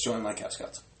idiots join my Cub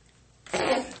Scouts.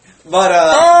 But,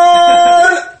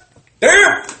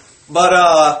 damn!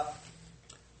 But,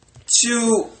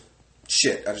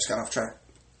 shit, I just got off track.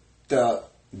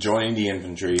 Joining the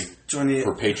infantry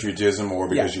for patriotism or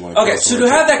because you want to... Okay, so to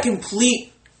have that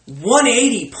complete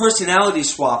 180 personality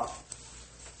swap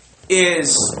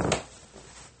is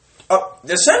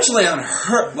essentially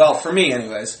unheard... Well, for me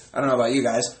anyways, I don't know about you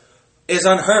guys, is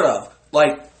unheard of.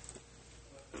 Like,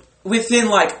 within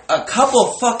like a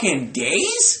couple fucking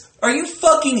days? Are you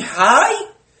fucking high?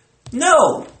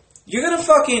 No. You're gonna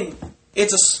fucking...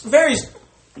 It's a very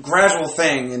gradual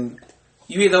thing, and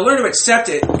you either learn to accept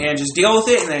it and just deal with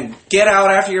it and then get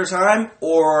out after your time,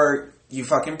 or you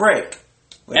fucking break.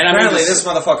 Like, and apparently this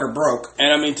motherfucker broke.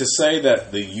 And I mean, to say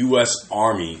that the U.S.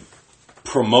 Army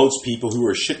promotes people who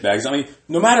are shitbags, I mean,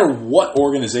 no matter what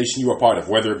organization you are part of,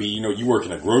 whether it be, you work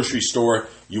in a grocery store,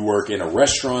 you work in a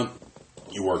restaurant,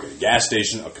 you work at a gas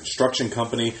station, a construction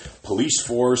company, police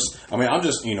force. I mean, I'm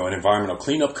just, an environmental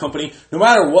cleanup company. No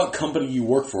matter what company you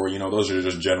work for, those are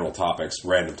just general topics,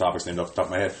 random topics named off the top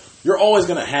of my head. You're always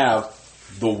going to have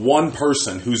the one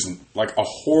person who's like a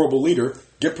horrible leader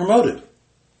get promoted.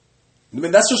 I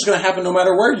mean, that's just going to happen no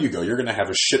matter where you go. You're going to have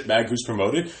a shitbag who's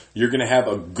promoted. You're going to have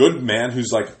a good man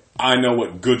who's like, I know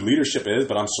what good leadership is,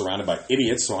 but I'm surrounded by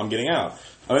idiots, so I'm getting out.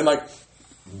 I mean, like,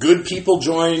 good people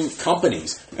join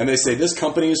companies, and they say, this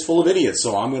company is full of idiots,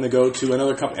 so I'm going to go to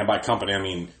another company. And by company, I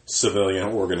mean civilian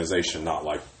organization, not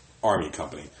like army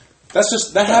company.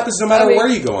 That happens no matter where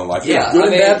you go in life. Yeah,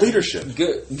 good and bad leadership.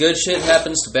 Good shit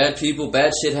happens to bad people.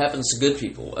 Bad shit happens to good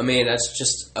people. I mean, that's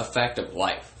just a fact of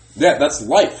life. Yeah, that's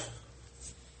life.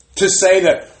 To say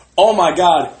that, oh my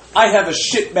God, I have a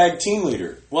shitbag team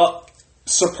leader. Well,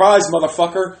 surprise,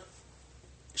 motherfucker.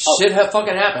 Shit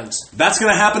fucking happens. That's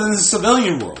going to happen in the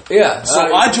civilian world. Yeah.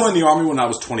 So I joined the Army when I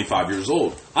was 25 years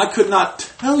old. I could not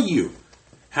tell you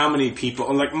how many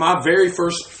people, like my very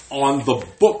first on the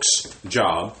books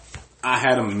job, I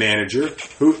had a manager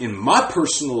who, in my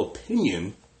personal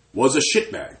opinion, was a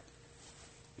shitbag.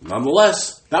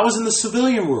 Nonetheless, that was in the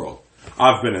civilian world.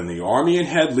 I've been in the Army and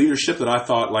had leadership that I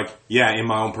thought, like, yeah, in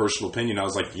my own personal opinion, I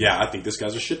was like, yeah, I think this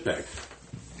guy's a shitbag.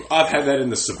 I've had that in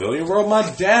the civilian world. My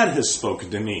dad has spoken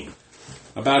to me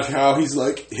about how he's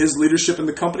like, his leadership in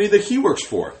the company that he works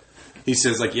for. He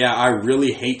says, like, yeah, I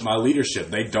really hate my leadership.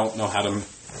 They don't know how to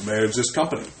manage this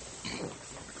company.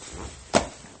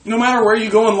 No matter where you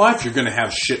go in life, you're going to have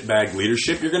shitbag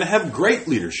leadership. You're going to have great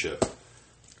leadership.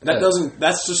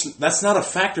 That's not a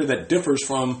factor that differs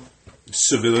from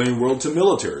civilian world to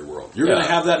military world. You're going to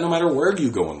have that no matter where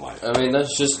you go in life. I mean,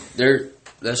 that's just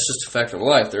a fact of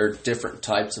life. There are different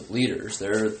types of leaders.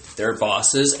 There are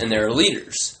bosses and there are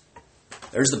leaders.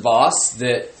 There's the boss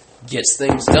that gets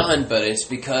things done, but it's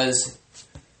because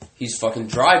he's fucking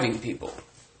driving people.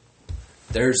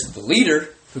 There's the leader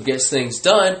who gets things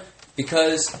done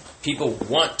because people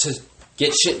want to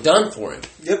get shit done for him.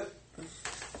 Yep.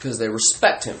 Because they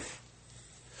respect him.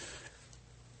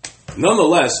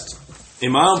 Nonetheless,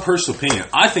 in my own personal opinion,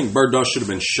 I think Bergdahl should have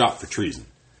been shot for treason.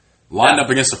 Lined up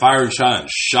against a firing shot and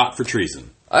shot for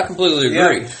treason. I completely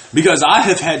agree. Because I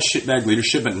have had shitbag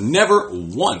leadership, but never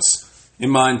once in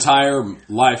my entire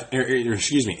life,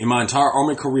 in my entire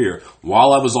Army career,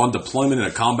 while I was on deployment in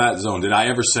a combat zone, did I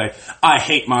ever say, I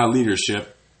hate my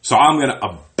leadership, so I'm going to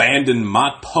abandon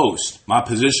my post, my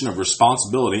position of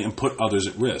responsibility, and put others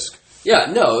at risk.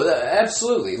 Yeah, no,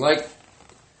 absolutely. Like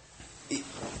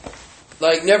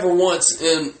never once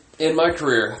in my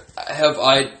career have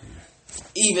I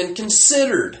even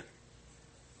considered.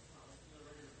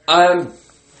 I'm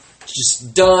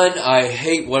just done. I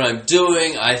hate what I'm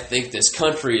doing. I think this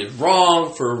country is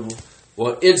wrong for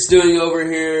what it's doing over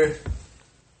here.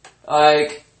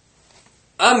 Like,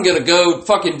 I'm gonna go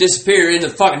fucking disappear in the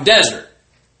fucking desert.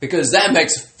 Because that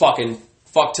makes a fucking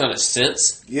fuck ton of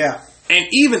sense. Yeah. And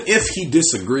even if he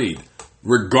disagreed,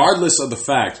 regardless of the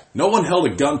fact, no one held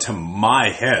a gun to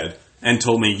my head and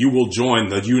told me, you will join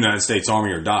the United States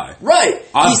Army or die. Right.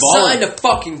 He signed a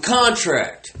fucking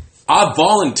contract. I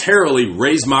voluntarily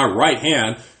raised my right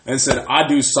hand and said, I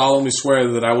do solemnly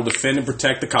swear that I will defend and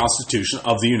protect the Constitution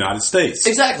of the United States.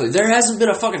 Exactly. There hasn't been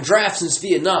a fucking draft since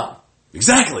Vietnam.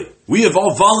 Exactly. We have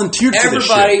all volunteered for this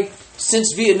shit. Everybody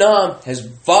since Vietnam has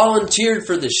volunteered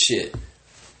for this shit.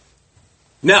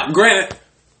 Now, granted,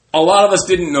 a lot of us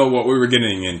didn't know what we were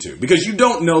getting into because you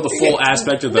don't know the full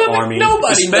aspect of the Army.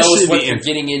 Nobody knows what they're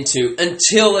getting into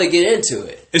until they get into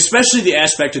it. Especially the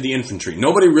aspect of the infantry.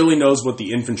 Nobody really knows what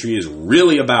the infantry is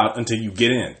really about until you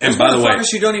get in. And by the way,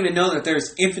 you don't even know that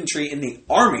there's infantry in the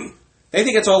Army. They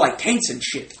think it's all like tanks and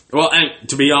shit. Well, and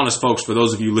to be honest, folks, for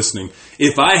those of you listening,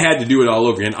 if I had to do it all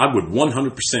over again, I would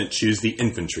 100% choose the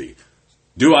infantry.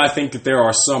 Do I think that there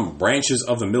are some branches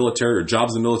of the military or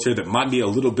jobs in the military that might be a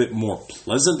little bit more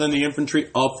pleasant than the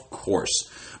infantry? Of course.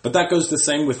 But that goes the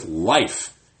same with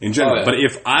life in general. Oh, yeah. But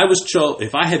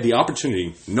if I had the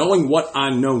opportunity, knowing what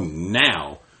I know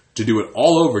now, to do it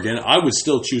all over again, I would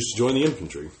still choose to join the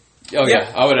infantry. Oh,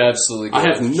 yeah. I would absolutely go I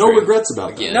have no regrets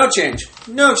about that. No change.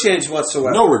 No change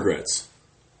whatsoever. No regrets.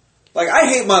 Like, I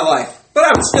hate my life, but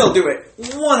I would still do it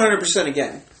 100%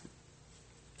 again.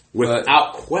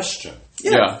 Without question.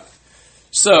 Yeah.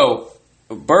 So,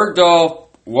 Bergdahl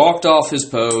walked off his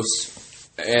post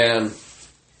and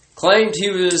claimed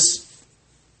he was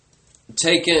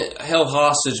held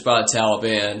hostage by the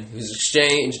Taliban. He was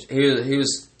exchanged. He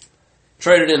was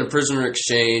traded in a prisoner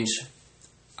exchange.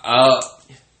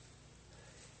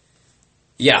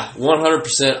 Yeah,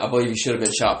 100%. I believe he should have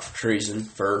been shot for treason.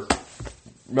 For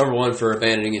number one, for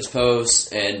abandoning his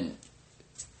post and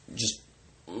just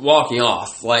walking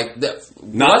off. Like that.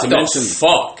 Not to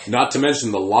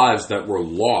mention the lives that were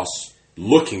lost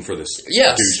looking for this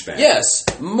douchebag. Yes.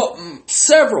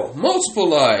 Multiple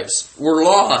lives were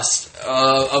lost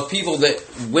of people that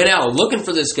went out looking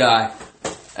for this guy,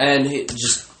 and he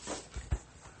just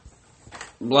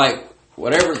like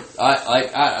whatever.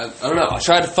 I don't know. I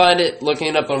tried to find it, looking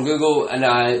it up on Google, and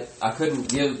I couldn't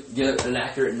give an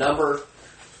accurate number.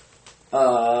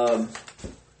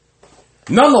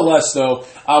 Nonetheless, though,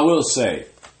 I will say,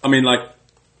 I mean, like,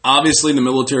 obviously the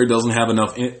military doesn't have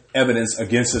enough evidence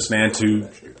against this man to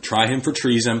try him for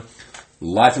treason,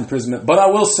 life imprisonment. But I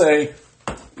will say,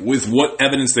 with what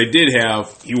evidence they did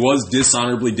have, he was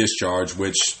dishonorably discharged,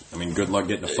 which, I mean, good luck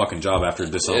getting a fucking job after a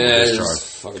dishonorable discharge.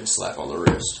 Fucking slap on the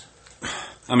wrist.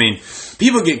 I mean,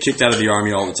 people get kicked out of the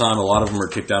Army all the time. A lot of them are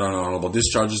kicked out on honorable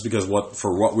discharges because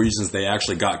for what reasons they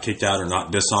actually got kicked out are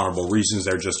not dishonorable reasons.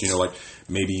 They're just, like,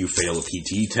 maybe you fail a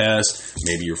PT test,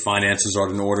 maybe your finances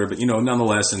aren't in order, but,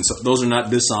 nonetheless, and so those are not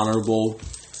dishonorable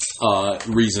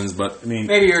reasons, but, I mean...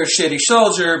 Maybe you're a shitty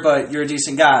soldier, but you're a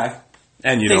decent guy.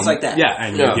 And, things like that. Yeah,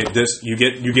 and you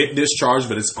get discharged,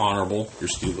 but it's honorable. You're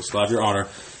still have your honor.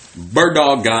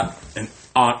 Bergdahl got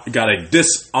a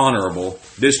dishonorable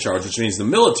discharge, which means the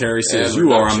military says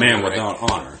you are a man without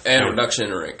honor. And reduction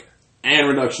in rank.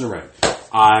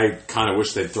 I kind of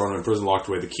wish they'd thrown him in prison, locked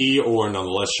away the key, or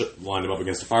nonetheless lined him up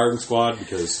against a firing squad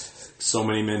because so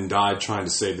many men died trying to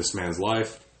save this man's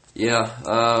life. Yeah.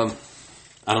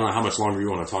 I don't know how much longer you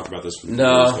want to talk about this.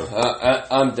 No,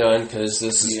 I'm done because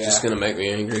this is just going to make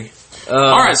me angry.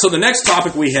 All right, so the next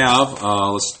topic we have,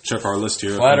 let's check our list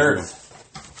here. Flat Earth.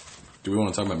 Do we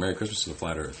want to talk about Merry Christmas or the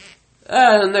Flat Earth?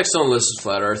 The next on the list is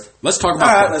Flat Earth. Let's talk about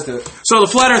All right, let's do it. So the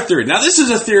Flat Earth theory. Now, this is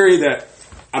a theory that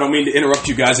I don't mean to interrupt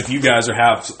you guys if you guys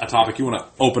have a topic you want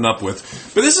to open up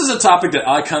with. But this is a topic that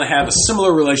I kind of have a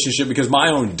similar relationship because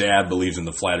my own dad believes in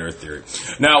the Flat Earth theory.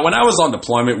 Now, when I was on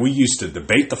deployment, we used to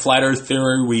debate the Flat Earth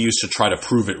theory. We used to try to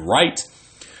prove it right.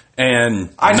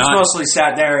 And I just mostly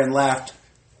sat there and laughed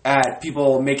at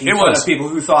people making fun of people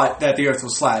who thought that the Earth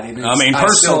was flat. I mean,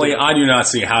 personally, I do not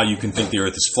see how you can think the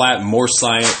Earth is flat.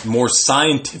 More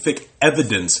scientific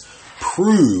evidence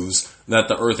proves that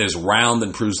the Earth is round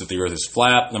and proves that the Earth is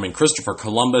flat. I mean, Christopher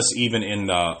Columbus, even in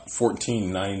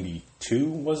 1492,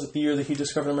 was it the year that he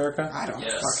discovered America? I don't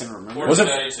fucking remember. Was it?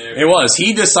 It was.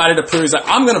 He decided to prove, he's like,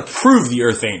 I'm going to prove the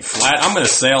Earth ain't flat. I'm going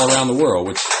to sail around the world,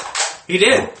 which... He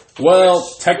did. Well,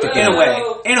 technically...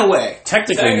 In a way.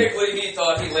 Technically, he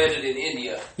thought he landed in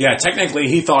India. Yeah, technically,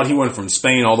 he thought he went from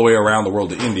Spain all the way around the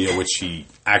world to India, which he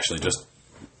actually just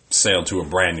sailed to a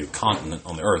brand new continent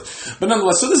on the Earth. But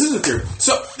nonetheless, so this is a theory.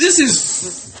 So this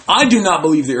is... I do not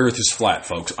believe the Earth is flat,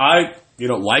 folks.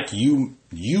 Like you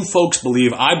folks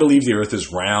believe, I believe the Earth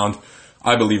is round.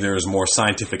 I believe there is more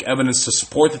scientific evidence to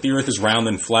support that the Earth is round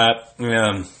than flat.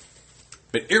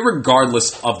 But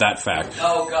irregardless of that fact...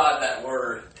 Oh, God, that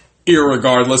word.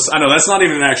 Irregardless. I know, that's not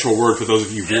even an actual word for those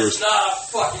of you viewers. It's not a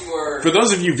fucking word. For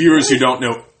those of you viewers who don't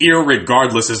know,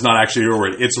 irregardless is not actually a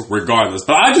word. It's regardless.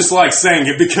 But I just like saying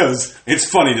it because it's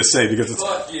funny to say because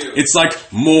it's like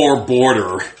more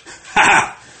border.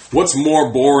 What's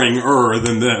more boring-er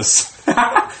than this?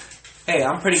 Hey,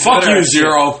 I'm pretty Fuck good you, at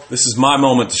Zero. shit. This is my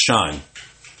moment to shine.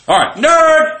 Alright.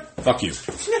 Nerd! Fuck you.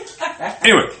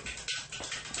 Anyway.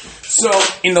 So,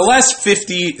 in the last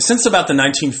since about the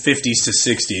 1950s to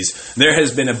 60s, there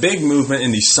has been a big movement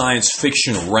in the science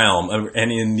fiction realm and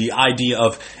in the idea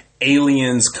of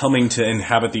aliens coming to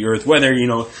inhabit the Earth, whether,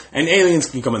 and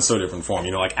aliens can come in so different form,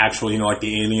 like actual, like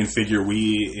the alien figure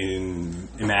we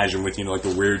imagine with, like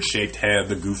the weird shaped head,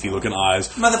 the goofy looking eyes.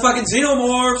 Motherfucking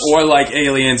xenomorphs! Or like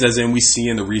aliens as in we see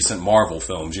in the recent Marvel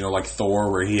films, like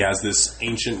Thor, where he has this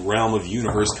ancient realm of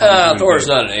universe coming Thor's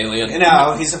not an alien.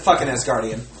 No, he's a fucking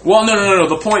Asgardian. Well, no.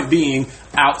 The point being,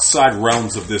 outside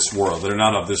realms of this world. They're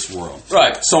not of this world.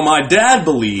 Right. So my dad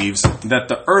believes that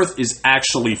the Earth is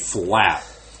actually flat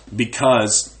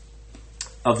because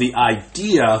of the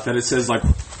idea that it says,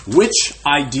 which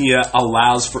idea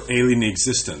allows for alien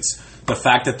existence? The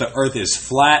fact that the Earth is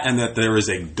flat and that there is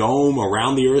a dome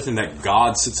around the Earth and that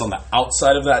God sits on the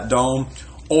outside of that dome,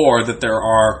 or that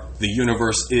the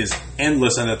universe is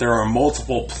endless and that there are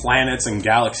multiple planets and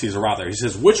galaxies around there. He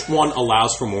says, which one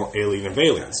allows for more alien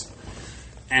aliens?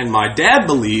 And my dad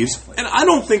believes, and I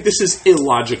don't think this is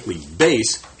illogically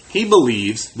based, he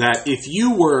believes that if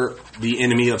you were the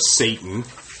enemy of Satan,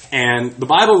 and the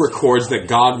Bible records that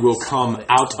God will come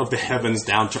out of the heavens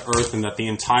down to earth and that the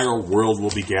entire world will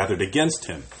be gathered against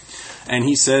him. And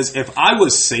he says, if I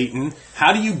was Satan,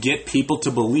 how do you get people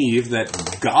to believe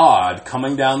that God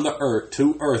coming down to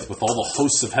earth with all the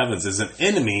hosts of heavens is an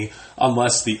enemy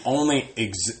unless the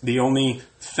only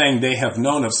thing they have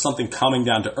known of something coming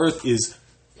down to earth is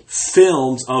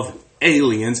films of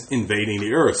aliens invading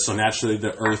the earth. So naturally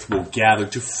the earth will gather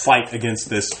to fight against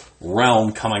this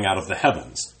realm coming out of the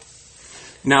heavens.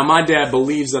 Now my dad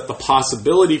believes that the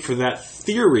possibility for that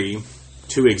theory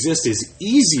to exist is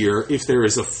easier if there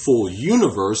is a full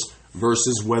universe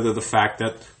versus whether the fact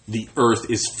that the earth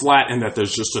is flat and that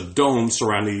there's just a dome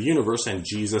surrounding the universe and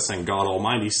Jesus and God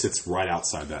Almighty sits right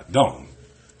outside that dome.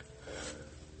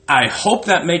 I hope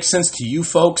that makes sense to you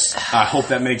folks. I hope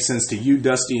that makes sense to you,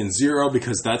 Dusty and Zero,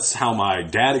 because that's how my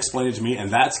dad explained it to me. And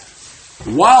that's,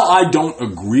 while I don't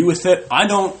agree with it, I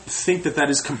don't think that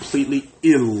is completely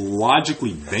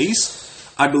illogically based.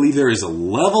 I believe there is a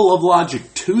level of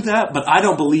logic to that, but I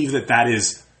don't believe that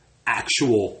is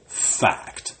actual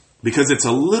fact. Because it's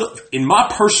a little, in my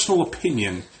personal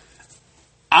opinion,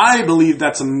 I believe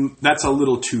that's a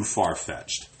little too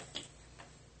far-fetched.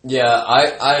 Yeah,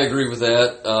 I agree with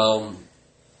that.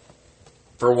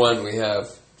 For one, we have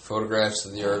photographs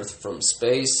of the Earth from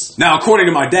space. Now, according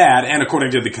to my dad and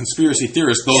according to the conspiracy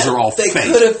theorists, those are all fake.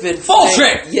 They could have been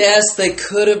Bullshit! Yes, they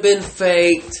could have been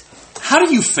faked. How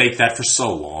do you fake that for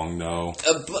so long, though?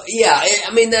 Yeah,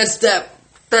 I mean, that's that.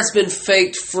 that's been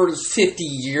faked for 50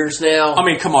 years now. I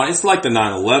mean, come on. It's like the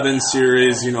 9/11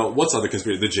 series. You know, what's other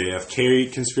conspiracy? The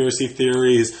JFK conspiracy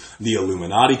theories, the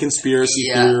Illuminati conspiracy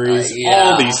theories,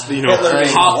 all these, you know,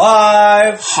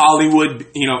 Hollywood,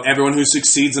 you know, everyone who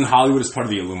succeeds in Hollywood is part of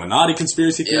the Illuminati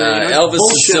conspiracy theory. Yeah, you know, Elvis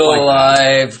is still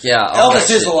alive. Yeah, Elvis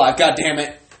is alive, God damn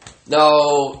it.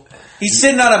 No. He's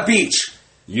sitting on a beach.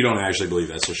 You don't actually believe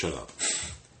that, so shut up.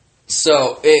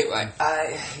 So, anyway,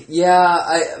 I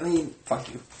mean, fuck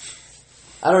you.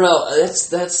 I don't know.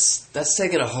 That's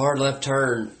taking a hard left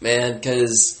turn, man.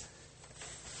 Because,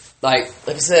 like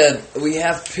I said, we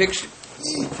have pictures.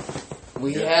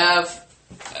 We have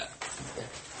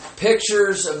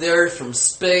pictures of the Earth from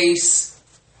space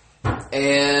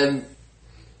and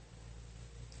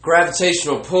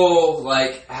gravitational pull.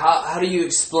 Like, how do you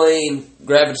explain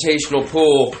gravitational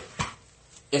pull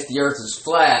if the Earth is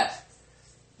flat?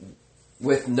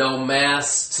 With no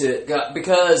mass to...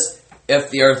 Because if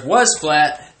the Earth was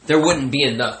flat, there wouldn't be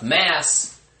enough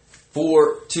mass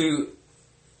to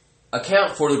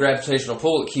account for the gravitational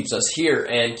pull that keeps us here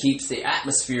and keeps the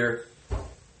atmosphere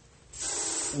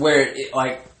where it,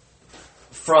 like,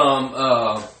 from...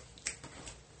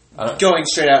 going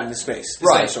straight out into space,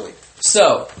 essentially. Right.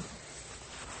 So,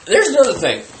 there's another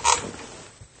thing.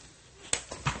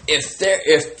 If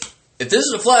this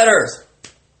is a flat Earth,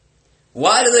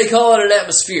 why do they call it an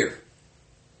atmosphere?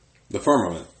 The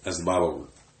firmament, as the Bible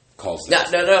calls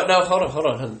it. No, hold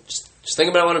on. Just think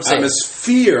about what I'm saying.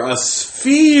 Atmosphere, a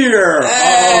sphere. Hey,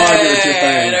 I get what you're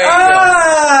saying. There you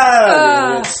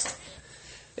go.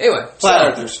 Anyway.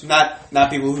 Flat Earthers, not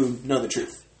people who know the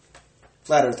truth.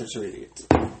 Flat Earthers are idiots.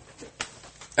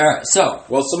 Alright, so.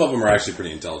 Well, some of them are actually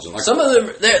pretty intelligent. Like, some of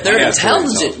them, they're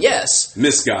intelligent, yes.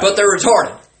 Misguided. But they're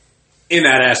retarded. In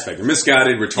that aspect,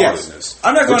 misguided retardedness. Yes.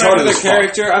 I'm not going after their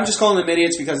character. I'm just calling them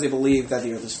idiots because they believe that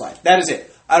the Earth is flat. That is it.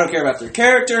 I don't care about their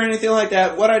character or anything like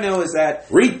that. What I know is that...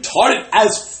 retarded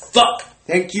as fuck!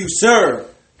 Thank you, sir.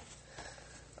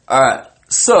 Alright,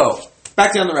 so...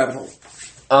 back down the rabbit hole.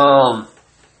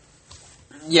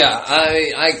 Yeah,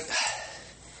 I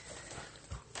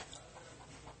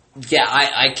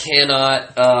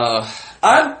cannot...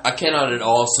 I cannot at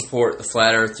all support the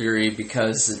flat Earth theory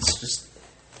because it's just...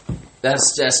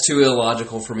 That's too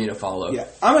illogical for me to follow. Yeah,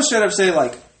 I'm gonna straight up say,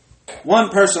 like, one,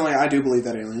 personally, I do believe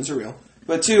that aliens are real.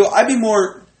 But two, I'd be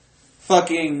more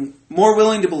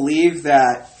willing to believe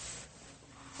that...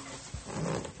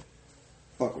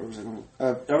 Fuck, where was I going?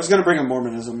 I was gonna bring up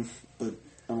Mormonism, but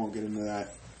I won't get into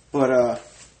that. But,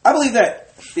 I believe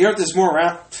that the Earth is more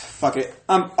around... Fuck it.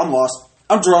 I'm lost.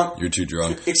 I'm drunk. You're too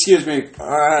drunk. Excuse me.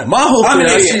 My whole thing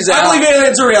is I believe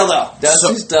aliens are real, though.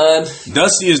 Dusty's done.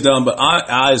 Dusty is done, but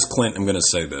I, as Clint, am going to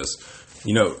say this.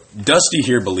 You know, Dusty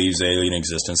here believes alien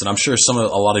existence, and I'm sure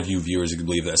a lot of you viewers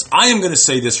believe this. I am going to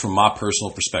say this from my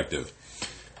personal perspective.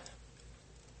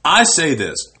 I say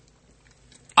this.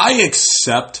 I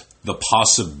accept the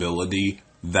possibility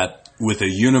that with a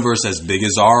universe as big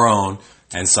as our own,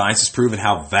 and science has proven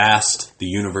how vast the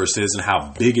universe is and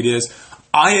how big it is,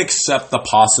 I accept the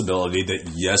possibility that,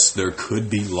 yes, there could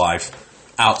be life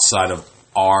outside of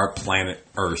our planet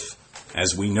Earth,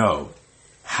 as we know.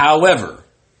 However,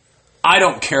 I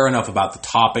don't care enough about the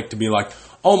topic to be like,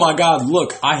 oh my God,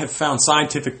 look, I have found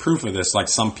scientific proof of this, like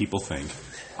some people think.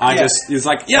 It's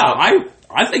like, yeah,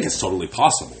 I think it's totally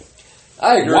possible.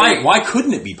 I agree. Why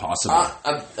couldn't it be possible?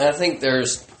 I think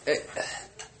there's...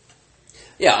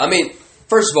 Yeah, I mean,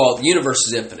 first of all, the universe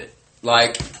is infinite.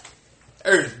 Like,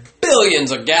 there's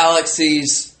billions of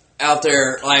galaxies out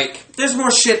there. Like, there's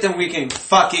more shit than we can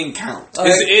fucking count.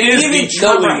 Nobody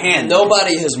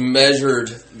has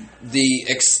measured the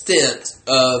extent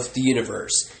of the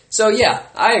universe. So yeah,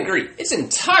 I agree. It's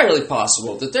entirely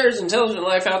possible that there's intelligent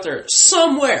life out there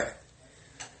somewhere.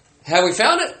 Have we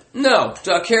found it? No.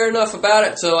 Do I care enough about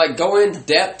it to like go in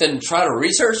depth and try to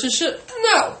research this shit?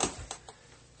 No.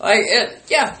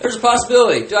 Yeah, there's a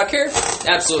possibility. Do I care?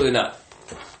 Absolutely not.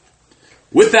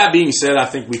 With that being said, I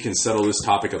think we can settle this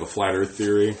topic of the flat Earth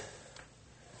theory.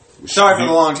 Sorry for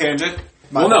the long tangent.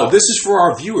 No, this is for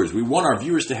our viewers. We want our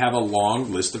viewers to have a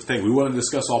long list of things. We want to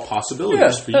discuss all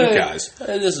possibilities for you guys. So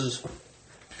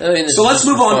let's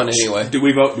move on. Anyway. Do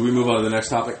we vote? Do we move on to the next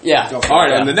topic? Yeah. All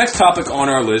right, and the next topic on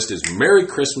our list is Merry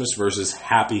Christmas versus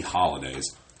Happy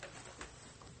Holidays.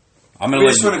 We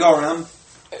just want to go around.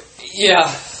 Yeah,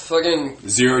 fucking...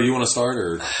 Zero, you want to start?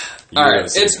 Or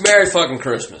alright, it's Merry fucking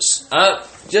Christmas. I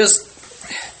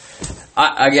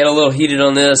get a little heated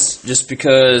on this just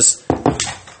because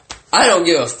I don't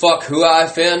give a fuck who I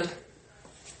offend.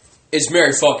 It's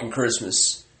Merry fucking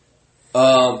Christmas.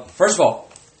 First of all,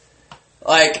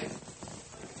 like,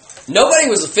 nobody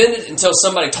was offended until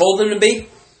somebody told them to be.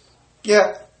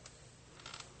 Yeah.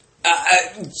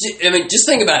 I mean, just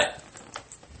think about it.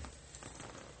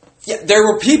 Yeah, there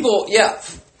were people. Yeah,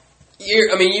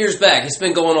 years back, it's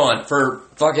been going on for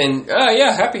fucking.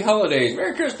 Happy holidays,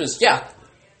 Merry Christmas. Yeah,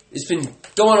 it's been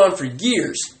going on for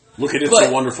years. Look at It's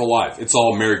a Wonderful Life. It's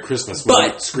all Merry Christmas.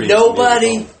 But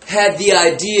nobody had the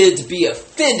idea to be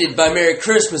offended by Merry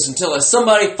Christmas until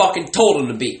somebody fucking told them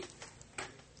to be.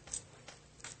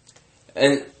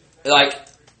 And like,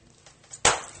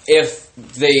 if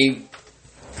they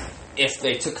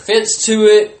took offense to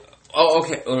it,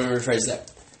 okay, let me rephrase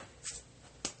that.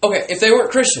 Okay, if they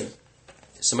weren't Christian,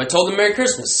 somebody told them Merry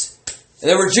Christmas, and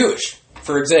they were Jewish,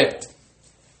 for example,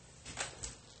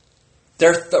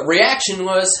 their reaction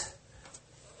was,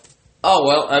 oh,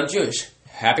 well, I'm Jewish.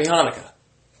 Happy Hanukkah.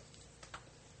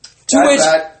 To which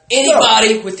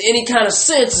anybody with any kind of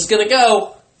sense is going to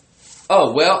go,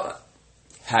 oh, well,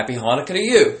 Happy Hanukkah to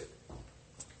you.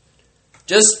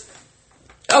 Just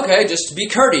to be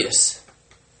courteous.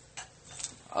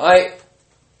 Like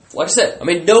I said, I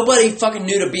mean, nobody fucking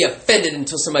knew to be offended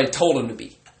until somebody told them to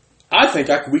be. I think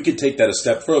we could take that a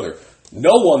step further.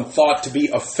 No one thought to be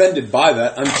offended by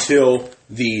that until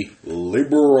the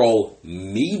liberal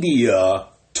media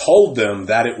told them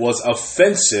that it was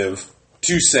offensive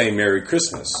to say Merry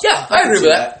Christmas. Yeah, I agree with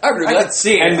that. I agree with that. I can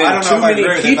see it. And then too many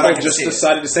people just see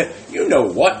decided to say, you know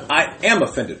what, I am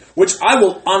offended. Which I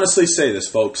will honestly say this,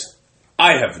 folks.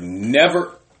 I have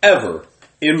never, ever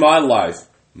in my life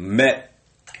met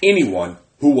anyone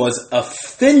who was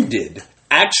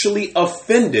actually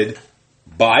offended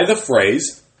by the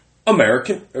phrase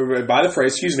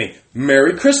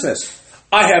Merry Christmas.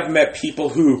 I have met people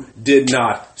who did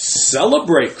not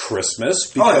celebrate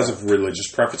Christmas because of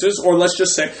religious preferences, or let's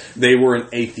just say they were an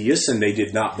atheist and they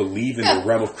did not believe in the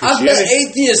realm of Christianity. I've met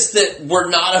atheists that were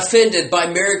not offended by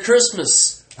Merry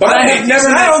Christmas. But I have never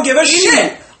met I don't give a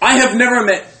shit. I have never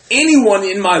met anyone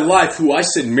in my life who I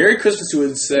said Merry Christmas to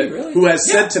who has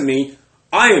said to me,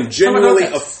 I am genuinely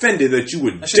offended that you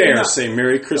would dare say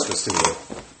Merry Christmas to me.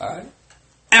 All right.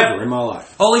 Ever in my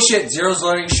life. Holy shit, Zero's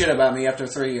learning shit about me after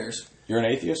 3 years. You're an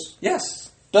atheist?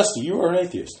 Yes. Dusty, you are an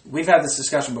atheist. We've had this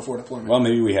discussion before deployment. Well,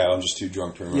 maybe we have. I'm just too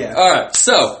drunk to remember. Yeah. All right.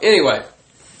 So, anyway.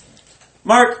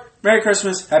 Mark, Merry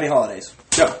Christmas, Happy Holidays.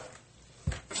 Go.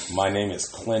 My name is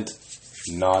Clint,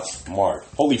 not Mark.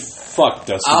 Holy fuck,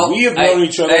 Dusty. We have known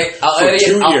each other for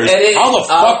 2 years. How the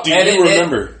fuck do you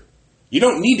remember? You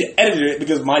don't need to edit it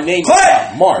because my name is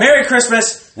not Mark. Merry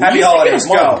Christmas, Happy Holidays.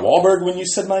 Mark Go. Wahlberg when you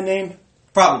said my name?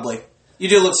 Probably. You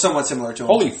do look somewhat similar to him.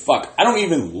 Holy fuck. I don't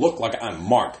even look like I'm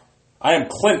Mark. I am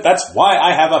Clint. That's why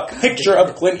I have a picture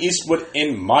of Clint Eastwood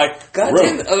in my God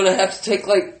room. damn it, I'm going to have to take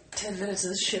like 10 minutes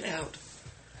of this shit out.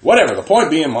 Whatever. The point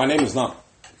being, my name is not.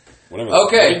 Whatever.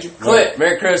 Okay, Clint,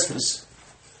 Merry Christmas.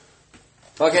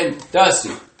 Fucking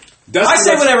Dusty. I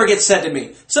say whatever gets said to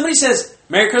me. Somebody says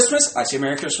Merry Christmas, I say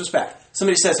Merry Christmas back.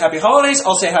 Somebody says Happy Holidays,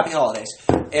 I'll say Happy Holidays.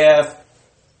 If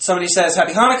somebody says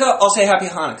Happy Hanukkah, I'll say Happy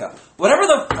Hanukkah. Whatever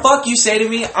the fuck you say to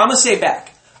me, I'm gonna say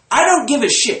back. I don't give a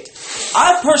shit.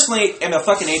 I personally am a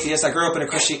fucking atheist. I grew up in a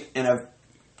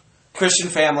Christian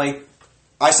family.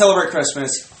 I celebrate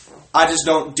Christmas. I just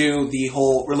don't do the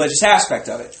whole religious aspect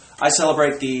of it. I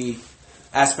celebrate the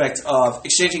aspect of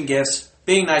exchanging gifts,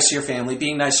 being nice to your family,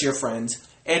 being nice to your friends,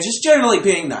 and just generally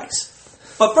being nice.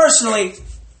 But personally,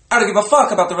 I don't give a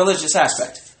fuck about the religious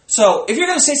aspect. So, if you're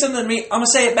going to say something to me, I'm going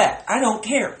to say it back. I don't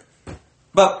care.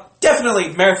 But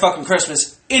definitely Merry fucking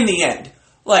Christmas in the end.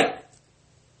 Like,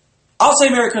 I'll say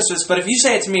Merry Christmas, but if you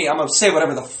say it to me, I'm going to say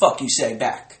whatever the fuck you say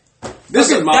back.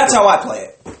 That's how I play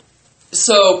it.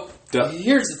 So,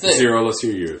 here's the thing. Zero, let's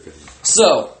hear your opinion.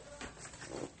 So,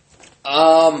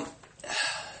 I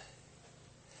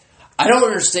don't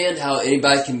understand how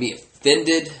anybody can be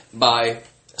offended by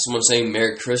someone saying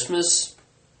Merry Christmas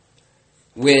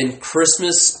when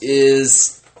Christmas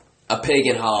is a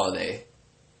pagan holiday.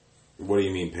 What do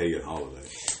you mean pagan holiday?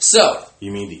 So,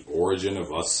 you mean the origin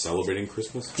of us celebrating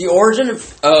Christmas? The origin of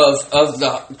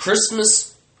the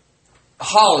Christmas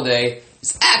holiday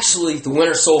is actually the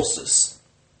winter solstice,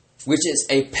 which is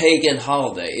a pagan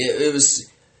holiday. It was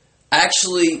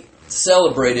actually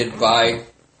celebrated by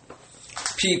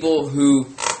people who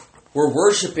were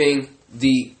worshiping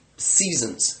the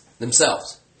seasons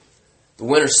themselves. The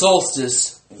winter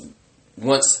solstice,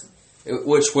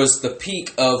 which was the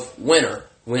peak of winter,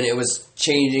 when it was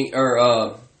changing,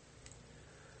 or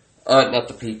not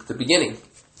the peak, the beginning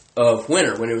of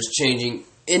winter, when it was changing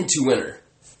into winter.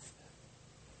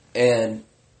 And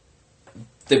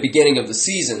the beginning of the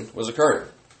season was occurring.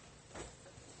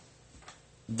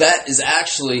 That is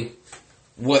actually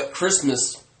what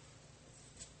Christmas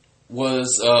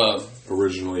was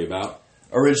originally about.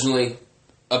 originally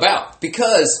about.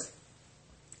 Because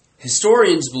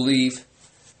historians believe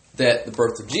that the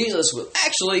birth of Jesus was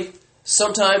actually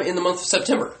sometime in the month of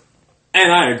September.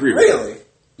 And I agree with Really?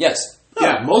 Yes.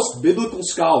 Yeah, most biblical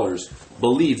scholars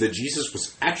believe that Jesus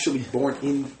was actually born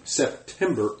in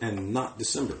September and not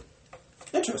December.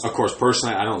 Interesting. Of course,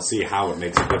 personally, I don't see how it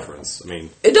makes a difference. I mean,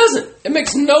 It doesn't. It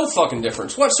makes no fucking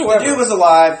difference whatsoever. The dude was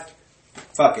alive.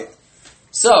 Fuck it.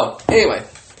 So, anyway,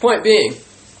 point being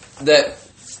that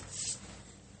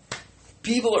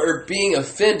people are being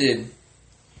offended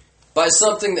by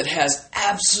something that has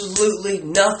absolutely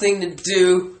nothing to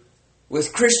do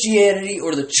with Christianity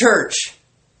or the church.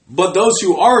 but those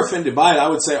who are offended by it, I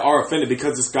would say, are offended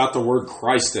because it's got the word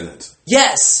Christ in it.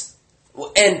 Yes!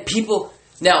 And people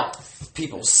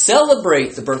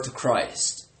celebrate the birth of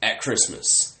Christ at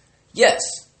Christmas. Yes,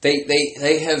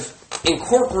 they have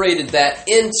incorporated that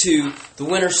into the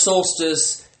winter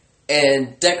solstice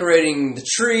and decorating the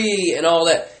tree and all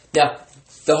that. Now,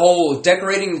 the whole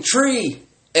decorating the tree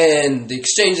and the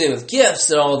exchanging of gifts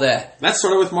and all that. That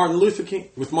started with Martin Luther King.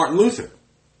 With Martin Luther,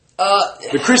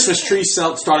 the Christmas tree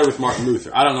started with Martin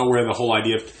Luther. I don't know where the whole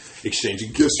idea of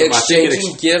exchanging gifts. From.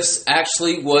 Exchanging gifts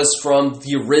actually was from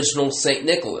the original St.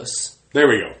 Nicholas, There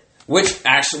we go. which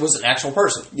actually was an actual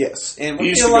person. Yes. And He we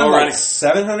used feel to go on around- like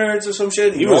 700s or some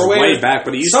shit. He was way back,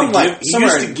 but he used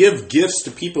to give gifts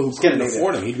to people who couldn't Scandinavia.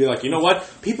 afford them. He'd be like, you know what?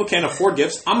 People can't afford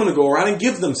gifts. I'm going to go around and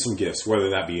give them some gifts, whether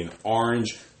that be an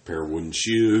orange, a pair of wooden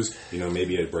shoes,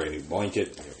 maybe a brand new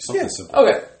blanket, something simple.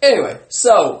 Okay. Anyway,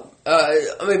 so I mean,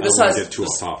 I don't want besides to get too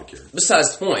off topic here.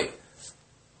 besides the point,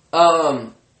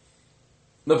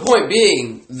 the point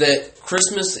being that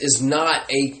Christmas is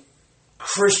not a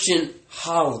Christian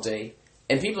holiday,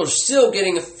 and people are still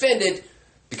getting offended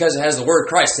because it has the word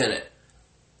Christ in it.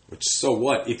 Which, so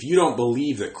what? If you don't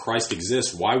believe that Christ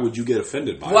exists, why would you get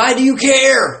offended by it? Why do you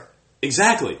care?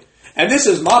 Exactly. And this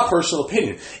is my personal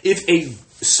opinion. If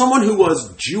someone who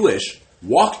was Jewish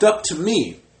walked up to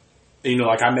me,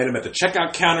 like I met him at the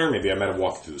checkout counter, maybe I met him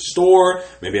walking through the store,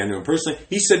 maybe I knew him personally,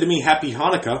 he said to me, Happy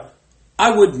Hanukkah,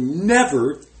 I would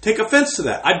never take offense to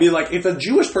that. I'd be like, if a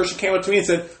Jewish person came up to me and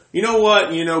said, you know what,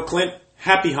 Clint,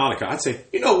 Happy Hanukkah, I'd say,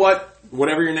 you know what,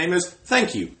 whatever your name is,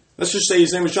 thank you. Let's just say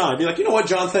his name was John. I'd be like, you know what,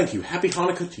 John, thank you. Happy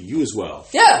Hanukkah to you as well.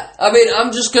 Yeah, I mean,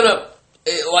 I'm just gonna,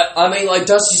 like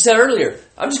Dusty said earlier,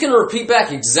 I'm just gonna repeat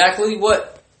back exactly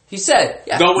what he said.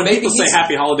 Yeah, Though when maybe people say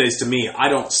Happy Holidays to me, I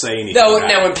don't say anything. No, back.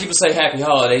 now when people say Happy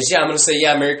Holidays, yeah, I'm gonna say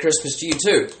Merry Christmas to you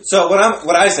too. So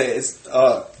what I say is,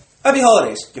 Happy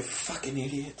Holidays, you fucking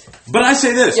idiot. But I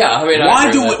say this. Yeah, I mean,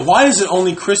 why is it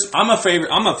only Chris? I'm a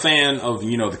fan of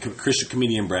the Christian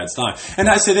comedian Brad Stein, and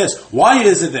I say this: why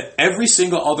is it that every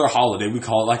single other holiday we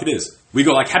call it like it is? We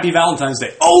go like Happy Valentine's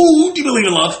Day. Oh, do you believe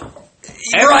in love?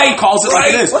 Everyone calls it like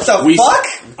it is. What the fuck?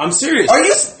 I'm serious. Are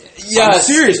you? Yes. I'm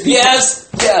serious. People,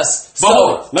 Yes. But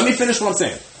hold on. Let me finish what I'm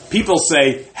saying. People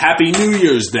say Happy New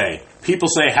Year's Day. People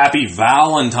say Happy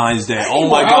Valentine's Day. Oh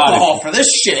my God! Alcohol for this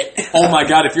shit. Oh my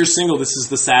God! If you're single, this is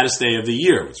the saddest day of the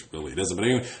year, which really doesn't. But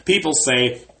anyway, people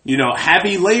say,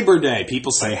 Happy Labor Day.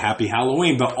 People say Happy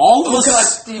Halloween. But all of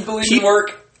us, do you believe in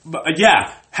work?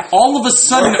 Yeah, all of a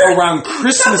sudden around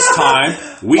Christmas time,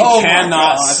 we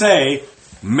cannot say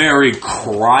Merry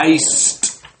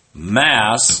Christ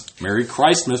Mass, Merry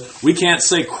Christmas. We can't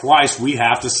say Christ. We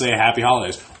have to say Happy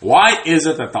Holidays. Why is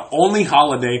it that the only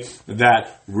holiday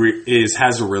that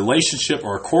has a relationship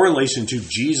or a correlation to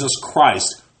Jesus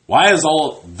Christ? Why is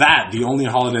all that the only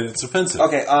holiday that's offensive?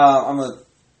 Okay, I'm gonna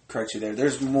correct you there.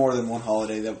 There's more than one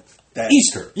holiday that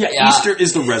Easter. Yeah, Easter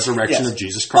is the resurrection of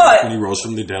Jesus Christ when he rose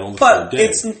from the dead on the third day.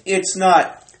 But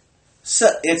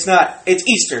it's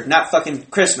Easter, not fucking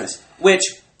Christmas. Which,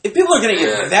 if people are gonna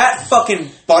get that fucking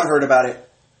butthurt about it,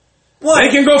 they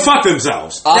can go fuck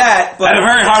themselves. But at a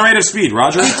very high rate of speed,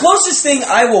 Roger. The closest thing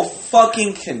I will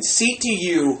fucking concede to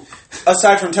you,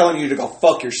 aside from telling you to go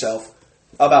fuck yourself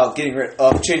about getting rid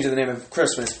of changing the name of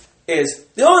Christmas, is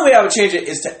the only way I would change it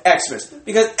is to Xmas.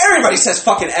 Because everybody says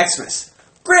fucking Xmas.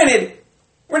 Granted,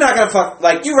 we're not gonna fuck,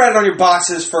 like, you write it on your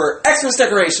boxes for Xmas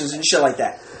decorations and shit like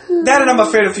that. That, and I'm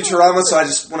afraid of Futurama, so I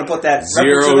just want to put that.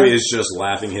 Zero is just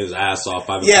laughing his ass off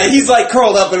by the Yeah, he's like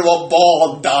curled up into a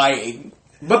ball dying.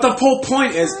 But the whole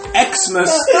point is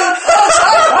Xmas.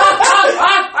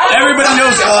 Everybody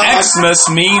knows Xmas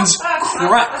means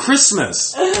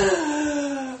Christmas.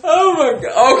 Oh my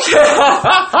God.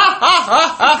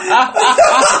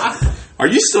 Okay. Are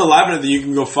you still laughing at that you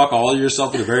can go fuck all of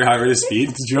yourself at a very high rate of speed?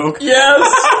 It's a joke? Yes.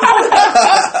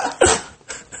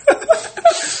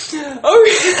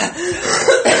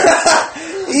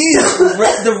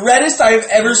 the reddest I've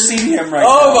ever seen him right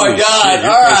Oh now. my Holy God! shit,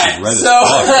 your All face is right, red as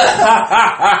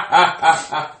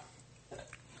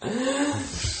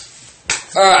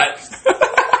all right.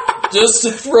 Just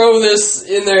to throw this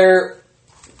in there,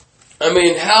 I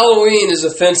mean, Halloween is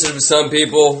offensive to some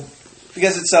people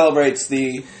Because it celebrates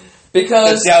the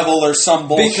because devil or some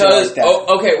bullshit like that.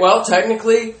 okay, well,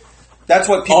 technically, That's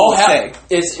what people say.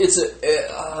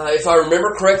 if I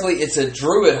remember correctly, it's a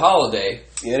Druid holiday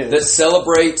It is. that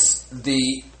celebrates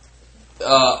the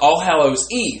All Hallows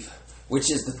Eve,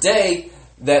 which is the day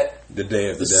that The Day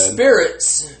of the the Dead.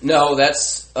 spirits. No,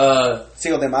 that's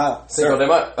Cinco de Mayo. Cinco de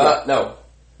Mayo. No.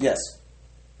 Yes.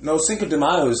 No, Cinco de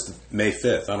Mayo is May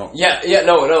 5th. I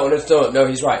don't... No,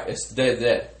 he's right. It's the Day of the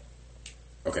Dead.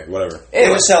 Okay, whatever. It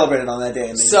Anyway, was celebrated on that day,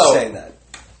 and they So- just say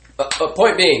that.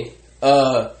 point being,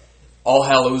 All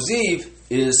Hallows Eve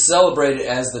is celebrated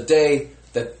as the day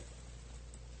that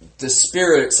the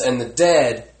spirits and the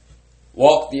dead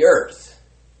walk the earth,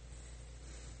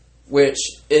 which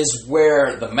is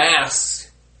where the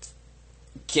mask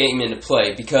came into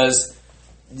play, because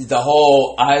the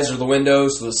whole eyes are the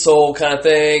windows to the soul kind of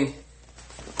thing.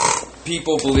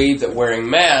 People believe that wearing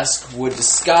masks would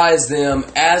disguise them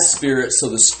as spirits, so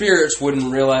the spirits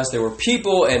wouldn't realize they were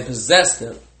people and possess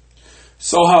them.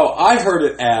 So how I heard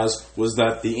it as was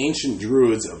that the ancient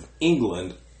druids of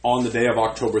England on the day of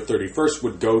October 31st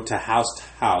would go to house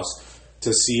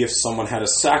to see if someone had a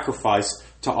sacrifice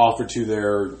to offer to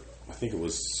their, I think it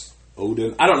was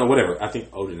Odin. I don't know, whatever. I think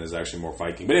Odin is actually more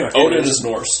Viking. But anyway. Odin is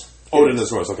Norse. Odin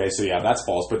is Norse. Okay, so yeah, that's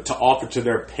false. But to offer to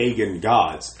their pagan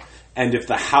gods. And if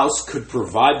the house could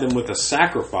provide them with a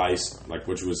sacrifice, like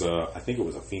which was I think it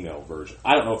was a female virgin.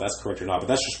 I don't know if that's correct or not, but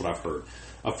that's just what I've heard.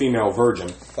 A female virgin.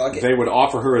 Fuck it. They would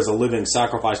offer her as a living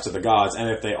sacrifice to the gods, and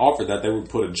if they offered that, they would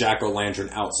put a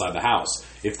jack-o'-lantern outside the house.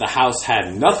 If the house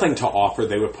had nothing to offer,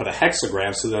 they would put a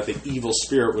hexagram so that the evil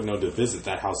spirit would know to visit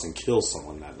that house and kill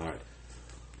someone that night.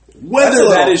 Whether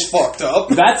that is fucked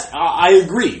up. I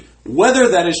agree. Whether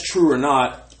that is true or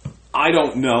not, I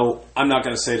don't know. I'm not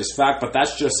going to say this fact, but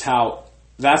that's just how.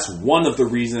 That's one of the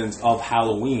reasons of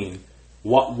Halloween.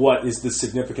 What is the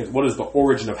significance? What is the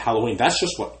origin of Halloween? That's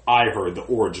just what I heard. The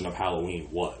origin of Halloween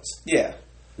was. Yeah.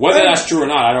 Whether that's true or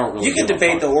not, I don't really. You can give a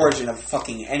debate the fuck. origin of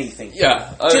fucking anything.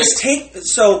 Yeah. Just take.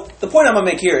 So the point I'm gonna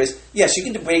make here is, yes, you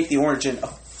can debate the origin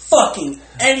of fucking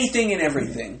anything and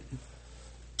everything.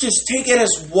 Just take it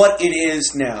as what it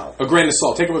is now. A grain of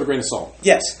salt. Take it with a grain of salt.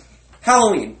 Yes,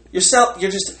 Halloween. You're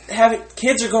just having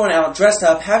kids are going out dressed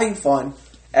up, having fun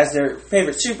as their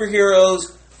favorite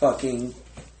superheroes, fucking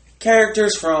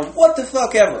characters from what the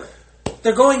fuck ever.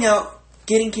 They're going out,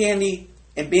 getting candy,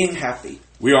 and being happy.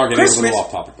 We are getting a Christmas- little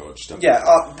off topic though. Just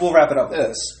Yeah, we'll wrap it up with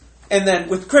this. And then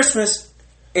with Christmas,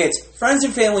 it's friends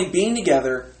and family being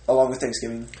together, along with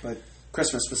Thanksgiving, but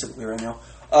Christmas specifically right now.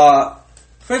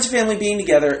 Friends and family being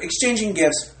together, exchanging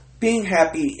gifts, being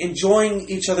happy, enjoying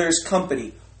each other's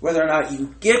company. Whether or not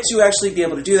you get to actually be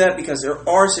able to do that, because there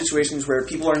are situations where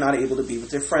people are not able to be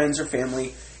with their friends or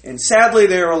family, and sadly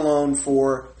they're alone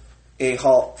for a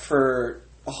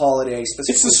holiday,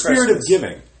 specifically It's the spirit Christmas. of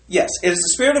giving. Yes, it is the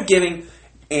spirit of giving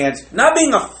and not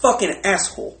being a fucking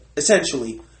asshole,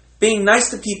 essentially. Being nice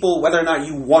to people whether or not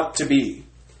you want to be.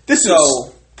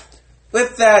 So,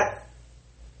 with that...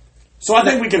 So I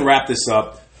think we can wrap this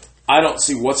up. I don't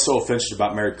see what's so offensive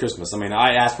about Merry Christmas. I mean,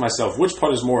 I ask myself, which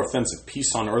part is more offensive?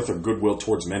 Peace on earth or goodwill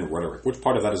towards men rhetoric? Which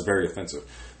part of that is very offensive?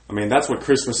 I mean, that's what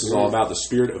Christmas is all about, the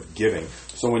spirit of giving.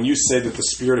 So when you say that the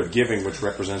spirit of giving, which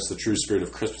represents the true spirit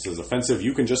of Christmas, is offensive,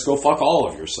 you can just go fuck all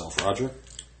of yourself, Roger.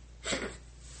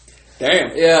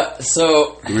 Damn. Yeah,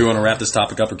 so Do we want to wrap this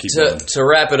topic up or keep going? to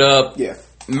wrap it up, Yeah.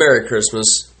 Merry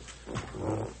Christmas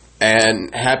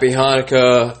and Happy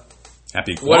Hanukkah.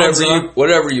 Happy Kwanzaa.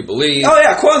 Whatever you believe. Oh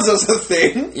yeah, Kwanzaa's a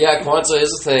thing. Yeah, Kwanzaa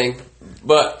is a thing,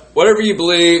 but whatever you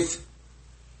believe,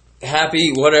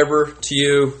 happy whatever to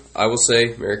you. I will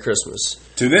say Merry Christmas.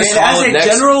 To this And as a next-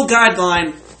 general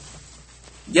guideline,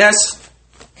 yes,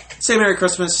 say Merry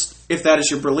Christmas if that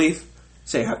is your belief.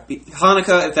 Say Happy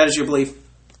Hanukkah if that is your belief.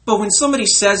 But when somebody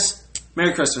says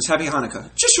Merry Christmas, Happy Hanukkah,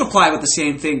 just reply with the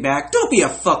same thing back. Don't be a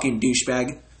fucking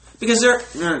douchebag. Because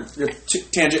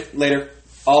tangent later.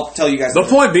 I'll tell you guys. The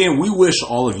point being, we wish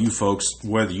all of you folks,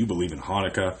 whether you believe in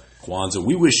Hanukkah, Kwanzaa,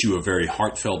 we wish you a very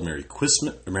heartfelt Merry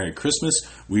Christmas.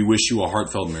 We wish you a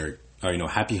heartfelt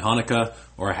Happy Hanukkah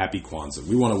or a Happy Kwanzaa.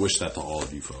 We want to wish that to all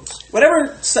of you folks.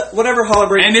 Whatever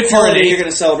holiday, And if you're you're going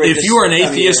to celebrate. if this you are an time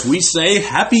of atheist, year. we say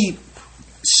Happy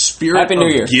Spirit Happy New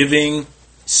of Year. Giving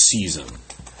season.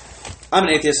 I'm an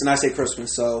atheist and I say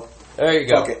Christmas, so There you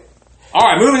go. fuck it. All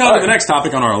right, moving on All to right. the next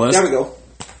topic on our list. There we go.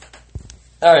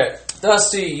 All right,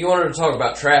 Dusty, you wanted to talk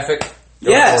about traffic.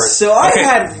 Yes, so I Okay.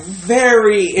 had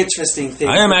very interesting things.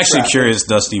 I am with actually traffic. curious,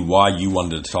 Dusty, why you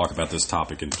wanted to talk about this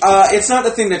topic. It's not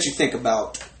the thing that you think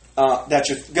about, that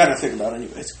you're gonna think about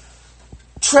anyways.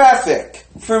 Traffic,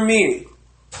 for me,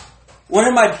 one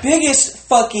of my biggest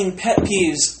fucking pet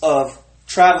peeves of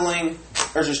traveling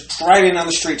or just driving down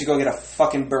the street to go get a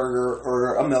fucking burger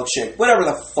or a milkshake, whatever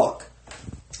the fuck,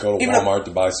 Go to Even Walmart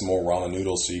to buy some more ramen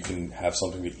noodles so you can have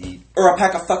something to eat. or a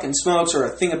pack of fucking smokes or a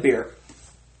thing of beer.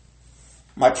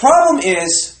 My problem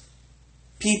is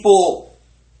people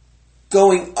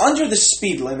going under the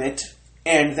speed limit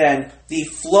and then the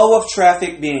flow of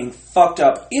traffic being fucked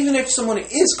up, even if someone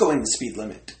is going the speed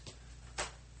limit.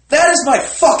 That is my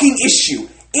fucking issue.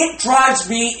 It drives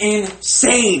me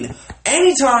insane.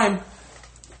 Anytime,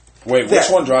 Wait, which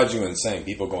Yeah. one drives you insane?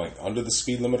 People going under the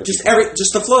speed limit, or just people-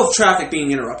 just the flow of traffic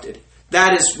being interrupted.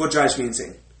 That is what drives me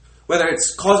insane. Whether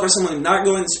it's caused by someone not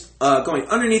going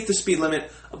underneath the speed limit,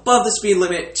 above the speed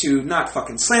limit, to not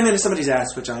fucking slam into somebody's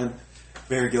ass, which I am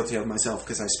very guilty of myself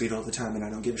because I speed all the time and I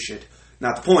don't give a shit.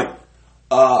 Not the point.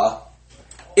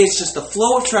 It's just the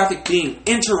flow of traffic being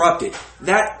interrupted.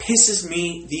 That pisses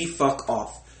me the fuck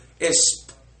off.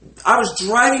 I was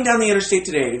driving down the interstate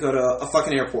today to go to a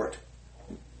fucking airport.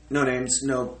 No names,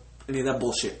 no any of that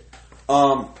bullshit.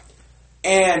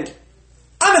 And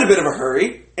I'm in a bit of a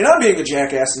hurry, and I'm being a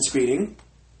jackass and speeding.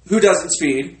 Who doesn't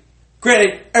speed?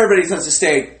 Granted, everybody tends to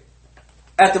stay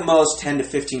at the most 10 to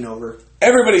 15 over.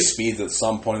 Everybody speeds at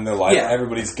some point in their life. Yeah.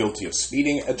 Everybody's guilty of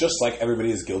speeding, just like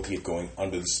everybody is guilty of going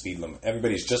under the speed limit.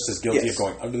 Everybody's just as guilty Yes. of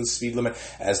going under the speed limit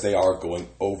as they are going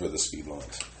over the speed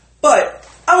limit. But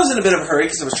I was in a bit of a hurry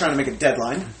because I was trying to make a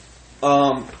deadline.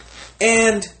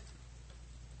 And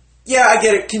yeah, I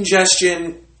get it.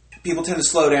 Congestion. People tend to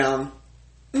slow down.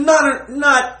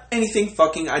 Not anything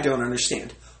fucking I don't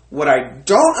understand. What I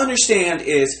don't understand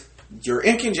is you're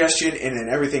in congestion and then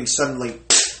everything suddenly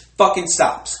fucking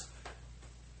stops.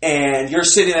 And you're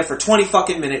sitting there for 20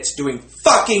 fucking minutes doing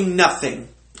fucking nothing.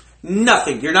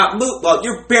 Nothing. You're not well,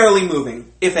 you're barely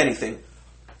moving, if anything.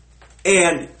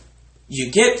 And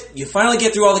you finally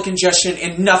get through all the congestion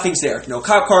and nothing's there. No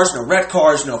cop cars, no red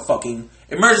cars, no fucking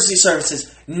emergency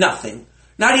services, nothing.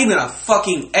 Not even a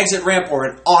fucking exit ramp or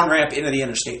an on-ramp into the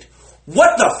interstate.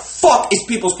 What the fuck is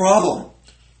people's problem?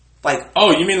 Like,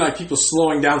 Oh, you mean like people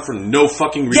slowing down for no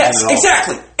fucking reason yes, at all?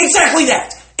 exactly. Exactly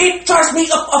that. It drives me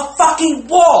up a fucking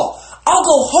wall. I'll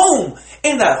go home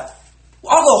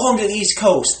to the East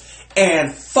Coast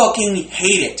and fucking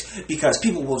hate it because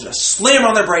people will just slam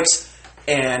on their brakes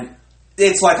and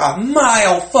it's like a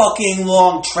mile fucking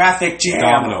long traffic jam.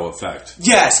 Domino effect.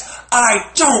 Yes,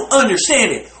 I don't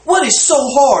understand it. What is so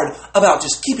hard about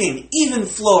just keeping an even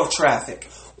flow of traffic?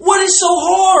 What is so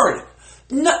hard?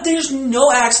 There's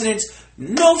no accidents,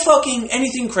 no fucking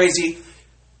anything crazy,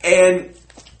 and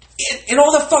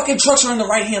all the fucking trucks are in the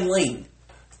right-hand lane.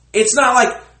 It's not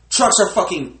like trucks are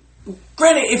fucking...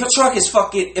 Granted,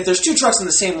 if there's two trucks in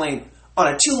the same lane on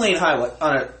a two-lane highway,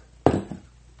 on a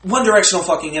one-directional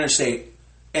fucking interstate,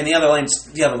 and the other lane's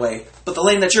the other way, but the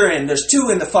lane that you're in, there's two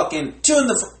in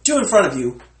front of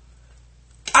you.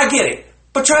 I get it,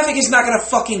 but traffic is not gonna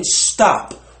fucking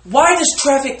stop. Why does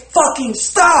traffic fucking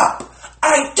stop?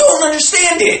 I don't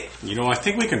understand it. You know, I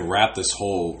think we can wrap this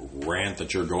whole rant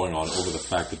that you're going on over the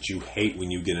fact that you hate when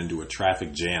you get into a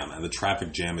traffic jam, and the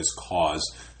traffic jam is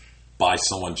caused by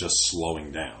someone just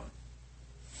slowing down.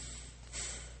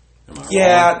 Am I wrong?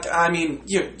 Yeah, I mean,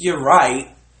 you're right,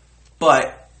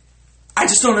 but I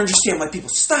just don't understand why people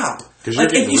stop. Because you're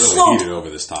getting really heated over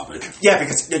this topic. Yeah,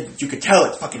 because you could tell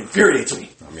it fucking infuriates me.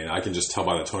 I mean, I can just tell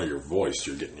by the tone of your voice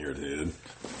you're getting irritated.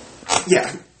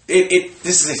 Yeah,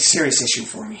 this is a serious issue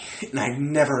for me, and I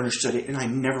never understood it, and I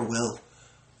never will.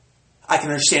 I can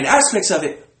understand aspects of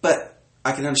it, but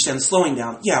I can understand the slowing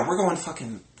down. Yeah, we're going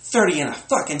fucking 30 and a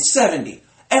fucking 70.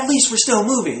 At least we're still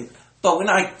moving. But when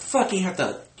I fucking have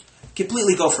to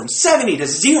completely go from 70 to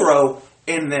 0,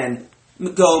 and then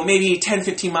go maybe 10,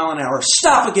 15 mile an hour,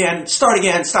 stop again, start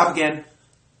again, stop again,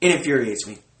 it infuriates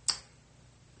me.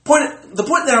 The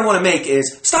point that I want to make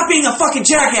is, stop being a fucking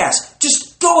jackass.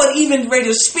 Just go at even rate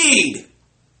of speed.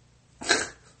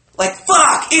 Like,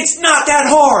 fuck, it's not that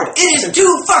hard. It is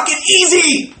too fucking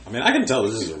easy. I mean, I can tell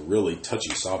this is a really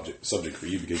touchy subject for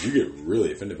you because you get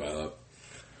really offended by that.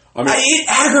 I mean, It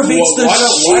aggravates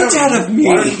the shit out of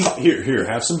me. Here,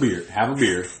 have some beer. Have a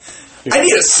beer. Here. I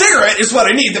need a cigarette is what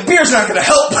I need. The beer's not going to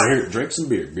help. Here, drink some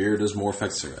beer. Beer does more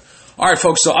effect than cigarette. All right,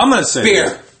 folks, so I'm going to say Beer.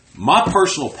 this. My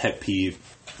personal pet peeve,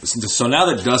 so now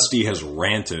that Dusty has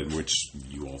ranted, which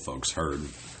you all folks heard,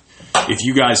 if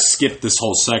you guys skip this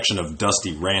whole section of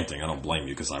Dusty ranting, I don't blame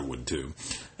you because I would too.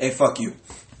 Hey, fuck you.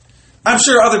 I'm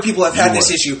sure other people have had You this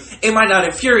would. issue. It might not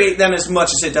infuriate them as much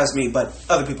as it does me, but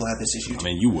other people have this issue I too.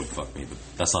 mean, you would fuck me, but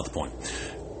that's not the point.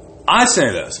 I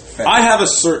say this. I have a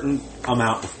certain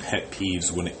amount of pet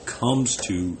peeves when it comes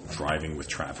to driving with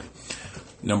traffic.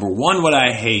 Number one, what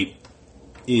I hate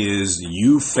is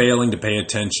you failing to pay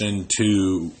attention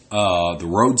to the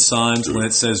road signs when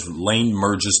it says lane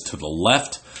merges to the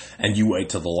left and you wait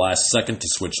till the last second to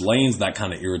switch lanes. That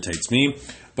kind of irritates me.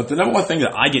 But the number one thing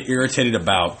that I get irritated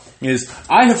about is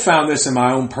I have found this in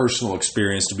my own personal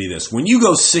experience to be this. When you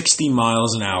go 60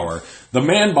 miles an hour, the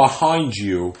man behind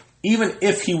you, even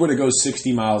if he were to go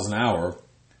 60 miles an hour,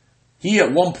 he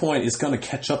at one point is going to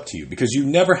catch up to you because you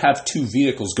never have two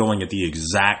vehicles going at the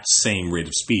exact same rate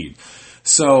of speed.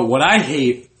 So what I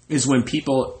hate is when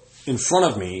people in front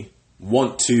of me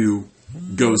want to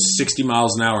go 60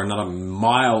 miles an hour, not a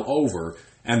mile over,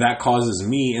 and that causes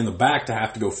me in the back to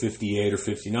have to go 58 or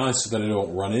 59 so that I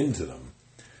don't run into them.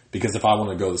 Because if I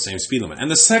want to go the same speed limit. And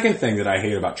the second thing that I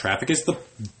hate about traffic is the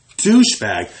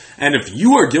douchebag. And if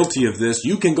you are guilty of this,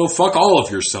 you can go fuck all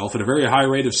of yourself at a very high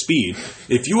rate of speed.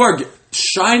 If you are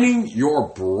shining your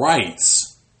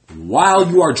brights while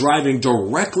you are driving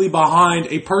directly behind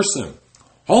a person,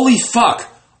 holy fuck,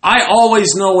 I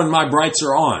always know when my brights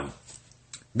are on.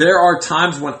 There are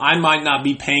times when I might not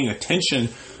be paying attention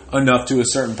enough to a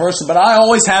certain person, but I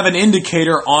always have an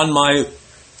indicator on my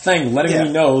thing letting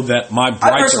me know that my I brights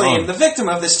are personally on. am the victim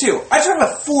of this too. I drive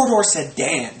a 4-door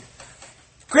sedan.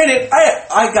 Granted,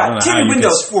 I got know tinted how you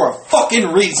windows for a fucking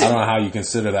I reason. don't know how you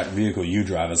consider that vehicle you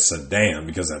drive a sedan,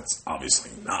 because that's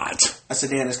obviously not. A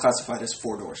sedan is classified as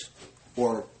 4 doors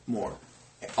or more.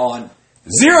 On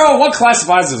Zero, what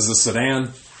classifies as a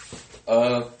sedan?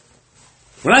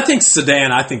 When I think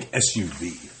sedan, I think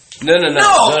SUV. No,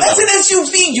 that's an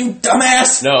SUV, you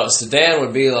dumbass. No, sedan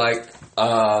would be like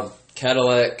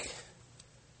Cadillac.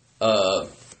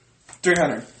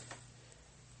 300.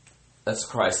 That's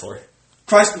Chrysler.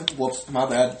 Christ, whoops, my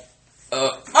bad. Uh,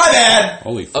 My bad.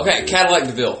 Holy fuck. okay, dude. Cadillac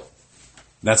DeVille.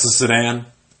 That's a sedan?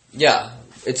 Yeah,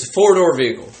 it's a 4-door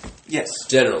vehicle Yes.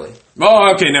 generally.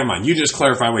 Oh, okay, never mind. You just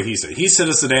clarify what he said. He said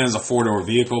a sedan is a 4-door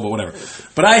vehicle, but whatever.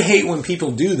 But I hate when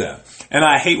people do that. And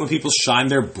I hate when people shine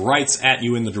their brights at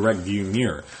you in the direct view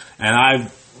mirror. And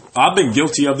I've been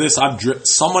guilty of this.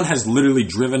 Someone has literally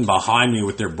driven behind me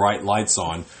with their bright lights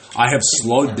on. I have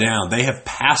slowed down. They have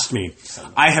passed me.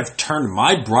 I have turned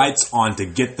my brights on to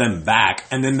get them back,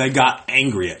 and then they got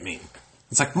angry at me.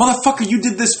 It's like, motherfucker, you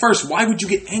did this first. Why would you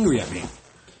get angry at me?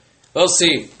 Well,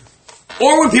 see,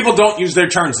 Or when people don't use their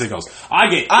turn signals. I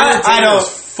get irritated I don't- as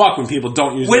fuck when people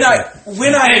don't use When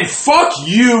their I And fuck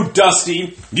you,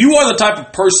 Dusty. You are the type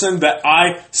of person that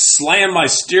I slam my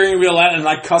steering wheel at and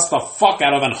I cuss the fuck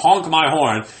out of and honk my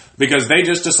horn because they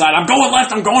just decide, I'm going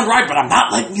left, I'm going right, but I'm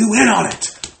not letting you in on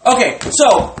it. Okay,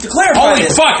 so to clarify Holy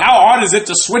this, fuck, how hard is it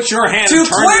to switch your hand to and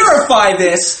turn clarify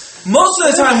this, most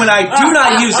of the time when I do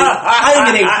not use it, I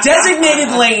am in a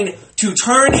designated lane to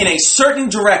turn in a certain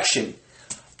direction.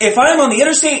 If I'm on the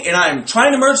interstate and I'm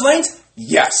trying to merge lanes,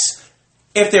 yes.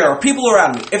 If there are people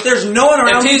around me, if there's no one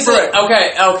around me,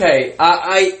 okay.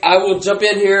 I will jump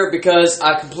in here because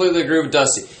I completely agree with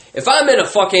Dusty. If I'm in a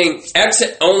fucking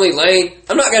exit only lane,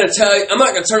 I'm not going to tell you. I'm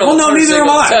not going to turn on the turn neither signal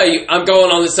am I. and tell you I'm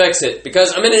going on this exit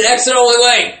because I'm in an exit only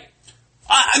lane.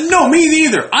 No, me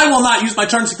neither. I will not use my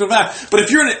turn signal for that. But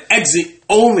if you're in an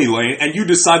exit-only lane and you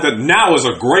decide that now is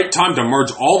a great time to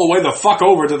merge all the way the fuck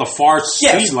over to the far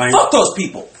speed lane... fuck those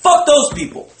people. Fuck those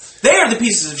people. They are the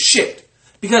pieces of shit.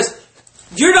 Because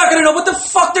you're not going to know what the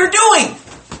fuck they're doing.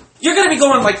 You're going to be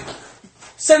going like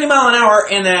 70 mile an hour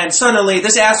and then suddenly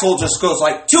this asshole just goes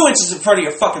like 2 inches in front of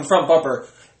your fucking front bumper.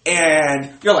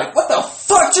 And you're like, what the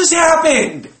fuck just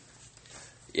happened?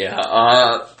 Yeah,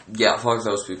 fuck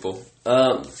those people.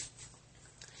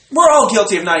 We're all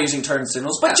guilty of not using turn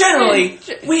signals, but generally,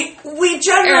 we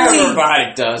generally...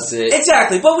 Everybody does it.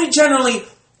 Exactly, but we generally,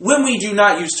 when we do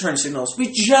not use turn signals,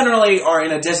 we generally are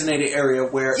in a designated area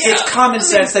where it's common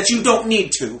sense that you don't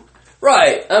need to.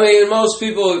 Right. I mean, most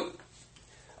people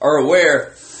are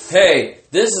aware, hey,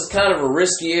 this is kind of a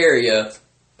risky area.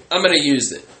 I'm going to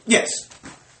use it. Yes.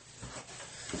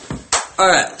 All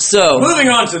right, so... Moving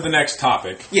on to the next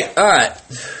topic. Yeah. All right.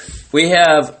 We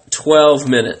have 12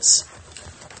 minutes.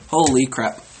 Holy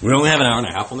crap. We only have an hour and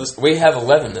a half on this. We have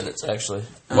 11 minutes, actually.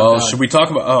 Well, should we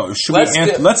talk about...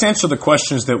 let's answer the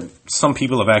questions that some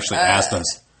people have actually asked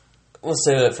us. We'll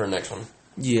save that for the next one.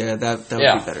 Yeah, that would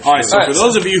Yeah. be better. All right, so for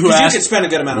those of you who you asked could spend a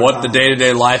good amount of what time. the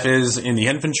day-to-day life is in the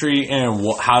infantry and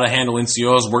how to handle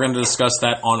NCOs, we're going to discuss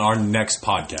that on our next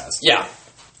podcast. Yeah.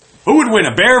 Who would win,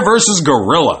 a bear versus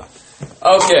gorilla?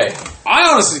 Okay.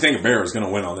 I honestly think a bear is going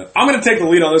to win on this. I'm going to take the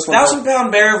lead on this one.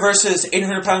 1,000-pound bear versus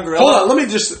 800-pound gorilla. Hold on, let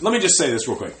me just say this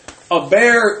real quick. A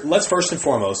bear, let's first and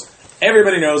foremost,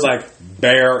 everybody knows like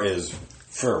bear is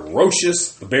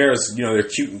ferocious. The bears, they're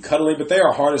cute and cuddly, but they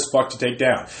are hard as fuck to take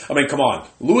down. I mean, come on.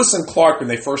 Lewis and Clark, when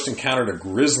they first encountered a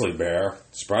grizzly bear,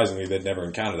 surprisingly they'd never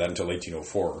encountered that until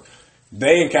 1804.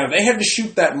 They had to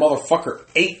shoot that motherfucker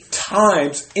 8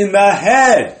 times in the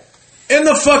head. In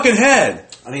the fucking head.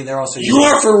 I mean, they're also... You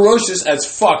are ferocious as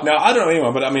fuck. Now, I don't know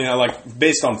anyone, but I mean,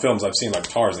 based on films I've seen, like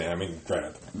Tarzan, I mean,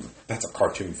 granted, that's a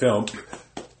cartoon film.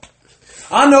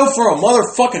 I know for a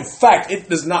motherfucking fact it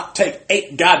does not take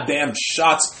 8 goddamn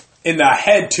shots in the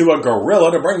head to a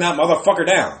gorilla to bring that motherfucker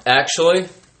down. Actually,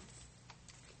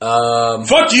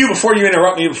 fuck you before you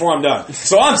interrupt me before I'm done.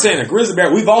 So I'm saying a grizzly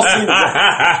bear, we've all seen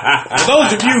For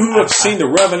those of you who have seen The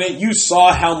Revenant, you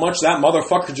saw how much that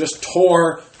motherfucker just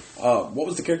tore... what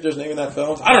was the character's name in that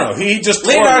film? I don't know. He just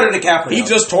Leonardo DiCaprio. He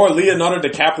just tore Leonardo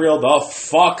DiCaprio the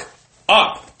fuck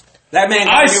up. That man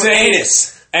got a new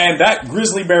anus. And that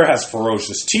grizzly bear has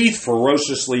ferocious teeth,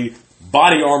 ferociously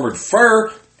body-armored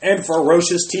fur, and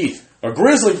ferocious teeth. A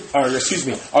gorilla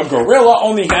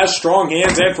only has strong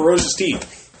hands and ferocious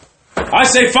teeth. I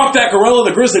say fuck that gorilla,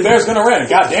 the grizzly bear's gonna win.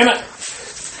 God damn it.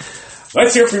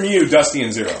 Let's hear from you, Dusty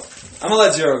and Zero. I'm gonna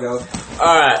let Zero go.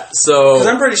 Alright, so... Because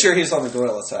I'm pretty sure he's on the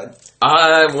gorilla side.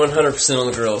 I'm 100% on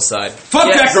the gorilla side.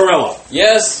 Fuck that gorilla!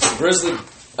 Yes,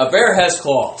 a bear has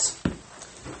claws.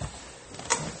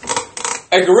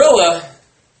 A gorilla,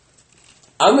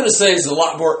 I'm going to say, is a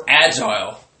lot more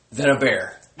agile than a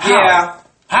bear. Yeah.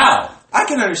 How? I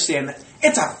can understand that.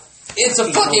 It's a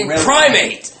fucking gorilla.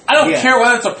 primate. I don't care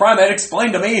whether it's a primate.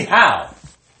 Explain to me how.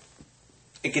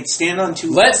 It can stand on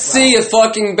 2 Let's see a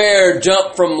fucking bear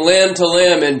jump from limb to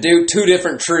limb and do 2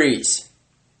 different trees.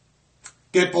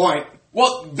 Good point.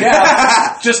 Well,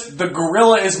 yeah, just the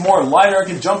gorilla is more lighter. It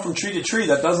can jump from tree to tree.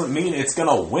 That doesn't mean it's going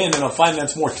to win in a fight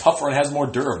that's more tougher and has more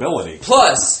durability.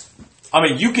 Plus, I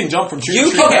mean, you can jump from tree to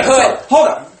tree. Hold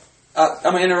on. I'm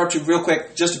going to interrupt you real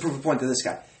quick just to prove a point to this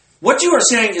guy. What you are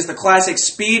saying is the classic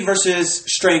speed versus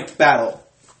strength battle.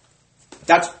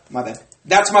 That's my bad.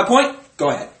 That's my point. Go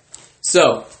ahead.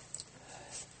 So,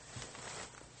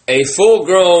 a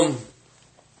full-grown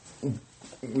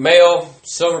male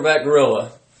silverback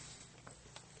gorilla,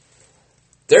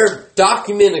 there are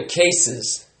documented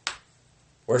cases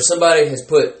where somebody has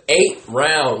put 8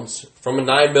 rounds from a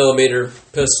 9mm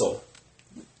pistol.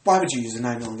 Why would you use a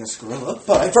 9mm against a gorilla?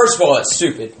 But first of all, it's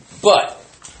stupid. But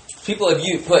people have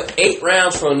put 8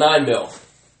 rounds from a 9mm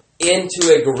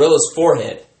into a gorilla's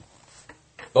forehead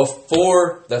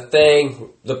before the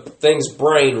thing's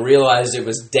brain realized it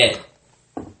was dead.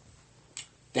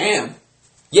 Damn.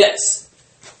 Yes.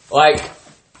 Like,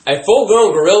 a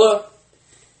full-grown gorilla,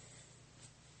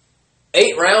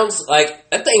 8 rounds, like,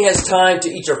 that thing has time to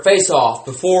eat your face off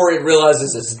before it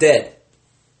realizes it's dead.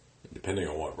 Depending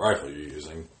on what rifle you're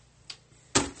using.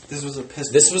 This was a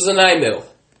pistol. This was a 9mm.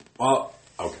 Well,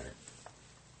 okay.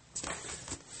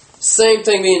 Same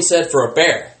thing being said for a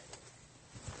bear.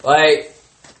 Like,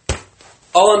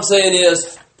 all I'm saying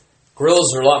is,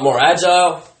 gorillas are a lot more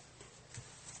agile.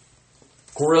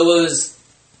 Gorillas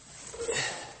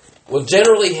will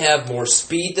generally have more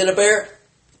speed than a bear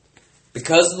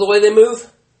because of the way they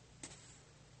move.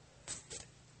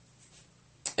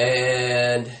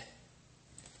 And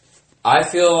I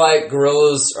feel like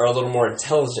gorillas are a little more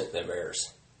intelligent than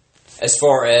bears as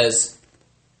far as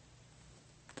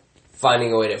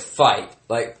finding a way to fight,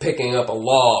 like picking up a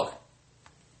log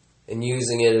and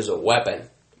using it as a weapon.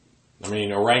 I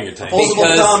mean, orangutan. Opposable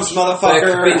thumbs,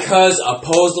 motherfucker. Because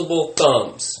opposable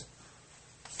thumbs.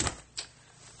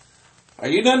 Are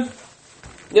you done?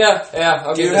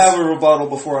 Yeah. Do you have a rebuttal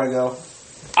before I go?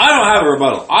 I don't have a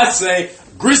rebuttal. I say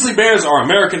grizzly bears are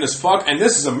American as fuck, and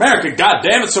this is America,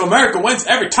 goddammit, so America wins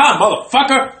every time,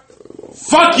 motherfucker.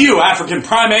 Fuck you, African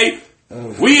primate.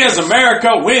 We as America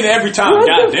win every time,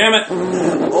 goddammit.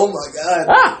 Oh my god.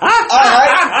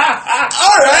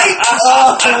 Alright.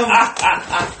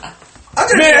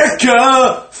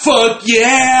 America, fuck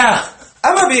yeah.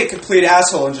 I'm gonna be a complete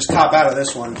asshole and just cop out of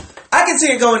this one. I can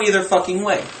see it going either fucking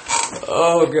way.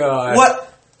 Oh god.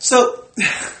 What? So...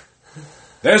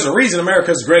 There's a reason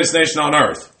America's the greatest nation on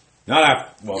earth.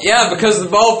 Yeah, because of the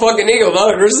bald fucking eagle,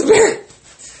 not a grizzly bear.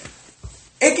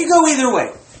 It can go either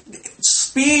way.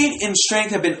 Speed and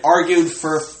strength have been argued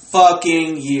for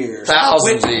fucking years.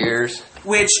 Thousands of years.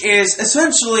 Which is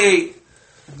essentially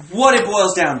what it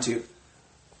boils down to.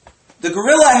 The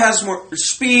gorilla has more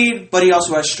speed, but he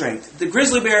also has strength. The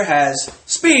grizzly bear has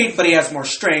speed, but he has more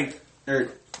strength.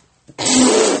 Whoops.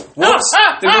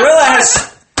 The gorilla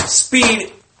has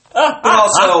speed but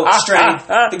also strength.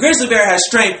 The grizzly bear has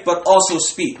strength, but also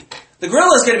speed. The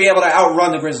gorilla is going to be able to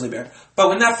outrun the grizzly bear. But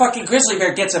when that fucking grizzly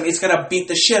bear gets him, it's going to beat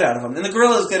the shit out of him. And the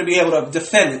gorilla is going to be able to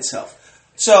defend itself.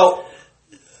 So,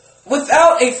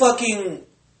 without a fucking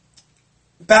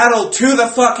battle to the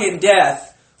fucking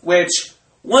death, which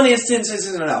one instance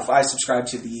isn't enough. I subscribe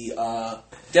to the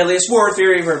deadliest war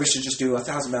theory where we should just do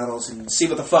 1,000 battles and see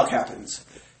what the fuck happens.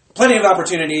 Plenty of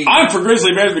opportunity. I'm for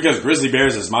grizzly bears because grizzly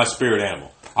bears is my spirit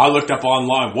animal. I looked up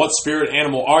online, what spirit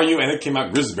animal are you? And it came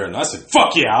out grizzly bear. And I said,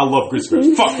 fuck yeah, I love grizzly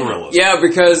bears. Fuck gorillas. Yeah,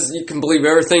 because you can believe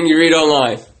everything you read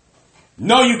online.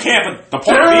 No, you can't. But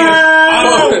the point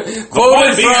being is,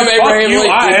 Quoted from Abraham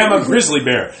Lincoln. I am a grizzly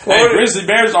bear. And grizzly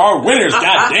bears are winners,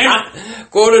 God damn it.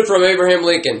 Quoted from Abraham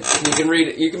Lincoln. You can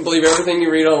read. You can believe everything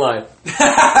you read online.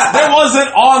 There wasn't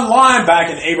online back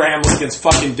in Abraham Lincoln's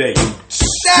fucking day. That's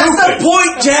the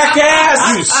point,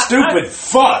 jackass! You stupid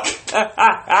fuck.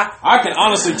 I can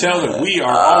honestly tell that we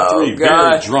are all three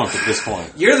very drunk at this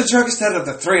point. You're the drunkest out of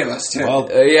the three of us, too. Well,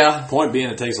 yeah. Point being,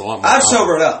 it takes a lot more I've time.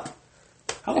 sobered up.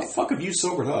 How the fuck have you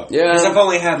sobered up? Yeah. Because I've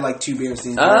only had like 2 beers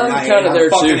the entire night. I'm kind of there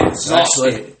fucking too,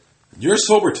 exhausted. actually. You're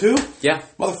sober too? Yeah.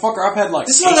 Motherfucker, I've had like...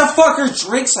 This motherfucker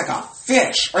drinks like a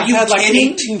fish. Are you had like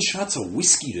kidding? 18 shots of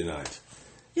whiskey tonight.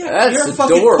 Yeah, That's you're a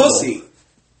fucking adorable. pussy.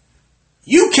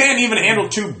 You can't even handle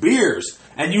 2 beers,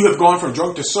 and you have gone from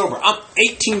drunk to sober. I'm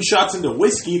 18 shots into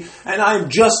whiskey, and I'm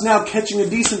just now catching a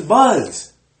decent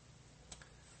buzz.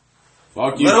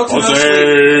 Fuck you, Little to no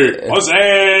pussy!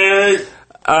 Pussy!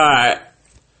 Alright.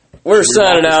 We're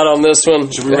signing out on this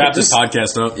one. Should we wrap this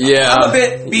podcast up? Yeah. I'm a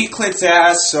bit beat Clint's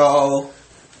ass, so...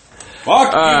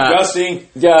 Fuck you, Dusty.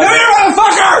 Yeah. Come here,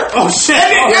 motherfucker! Oh, shit! Oh,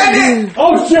 shit!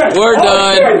 Oh, shit! We're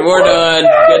done. We're done.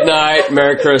 Good night.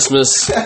 Merry Christmas.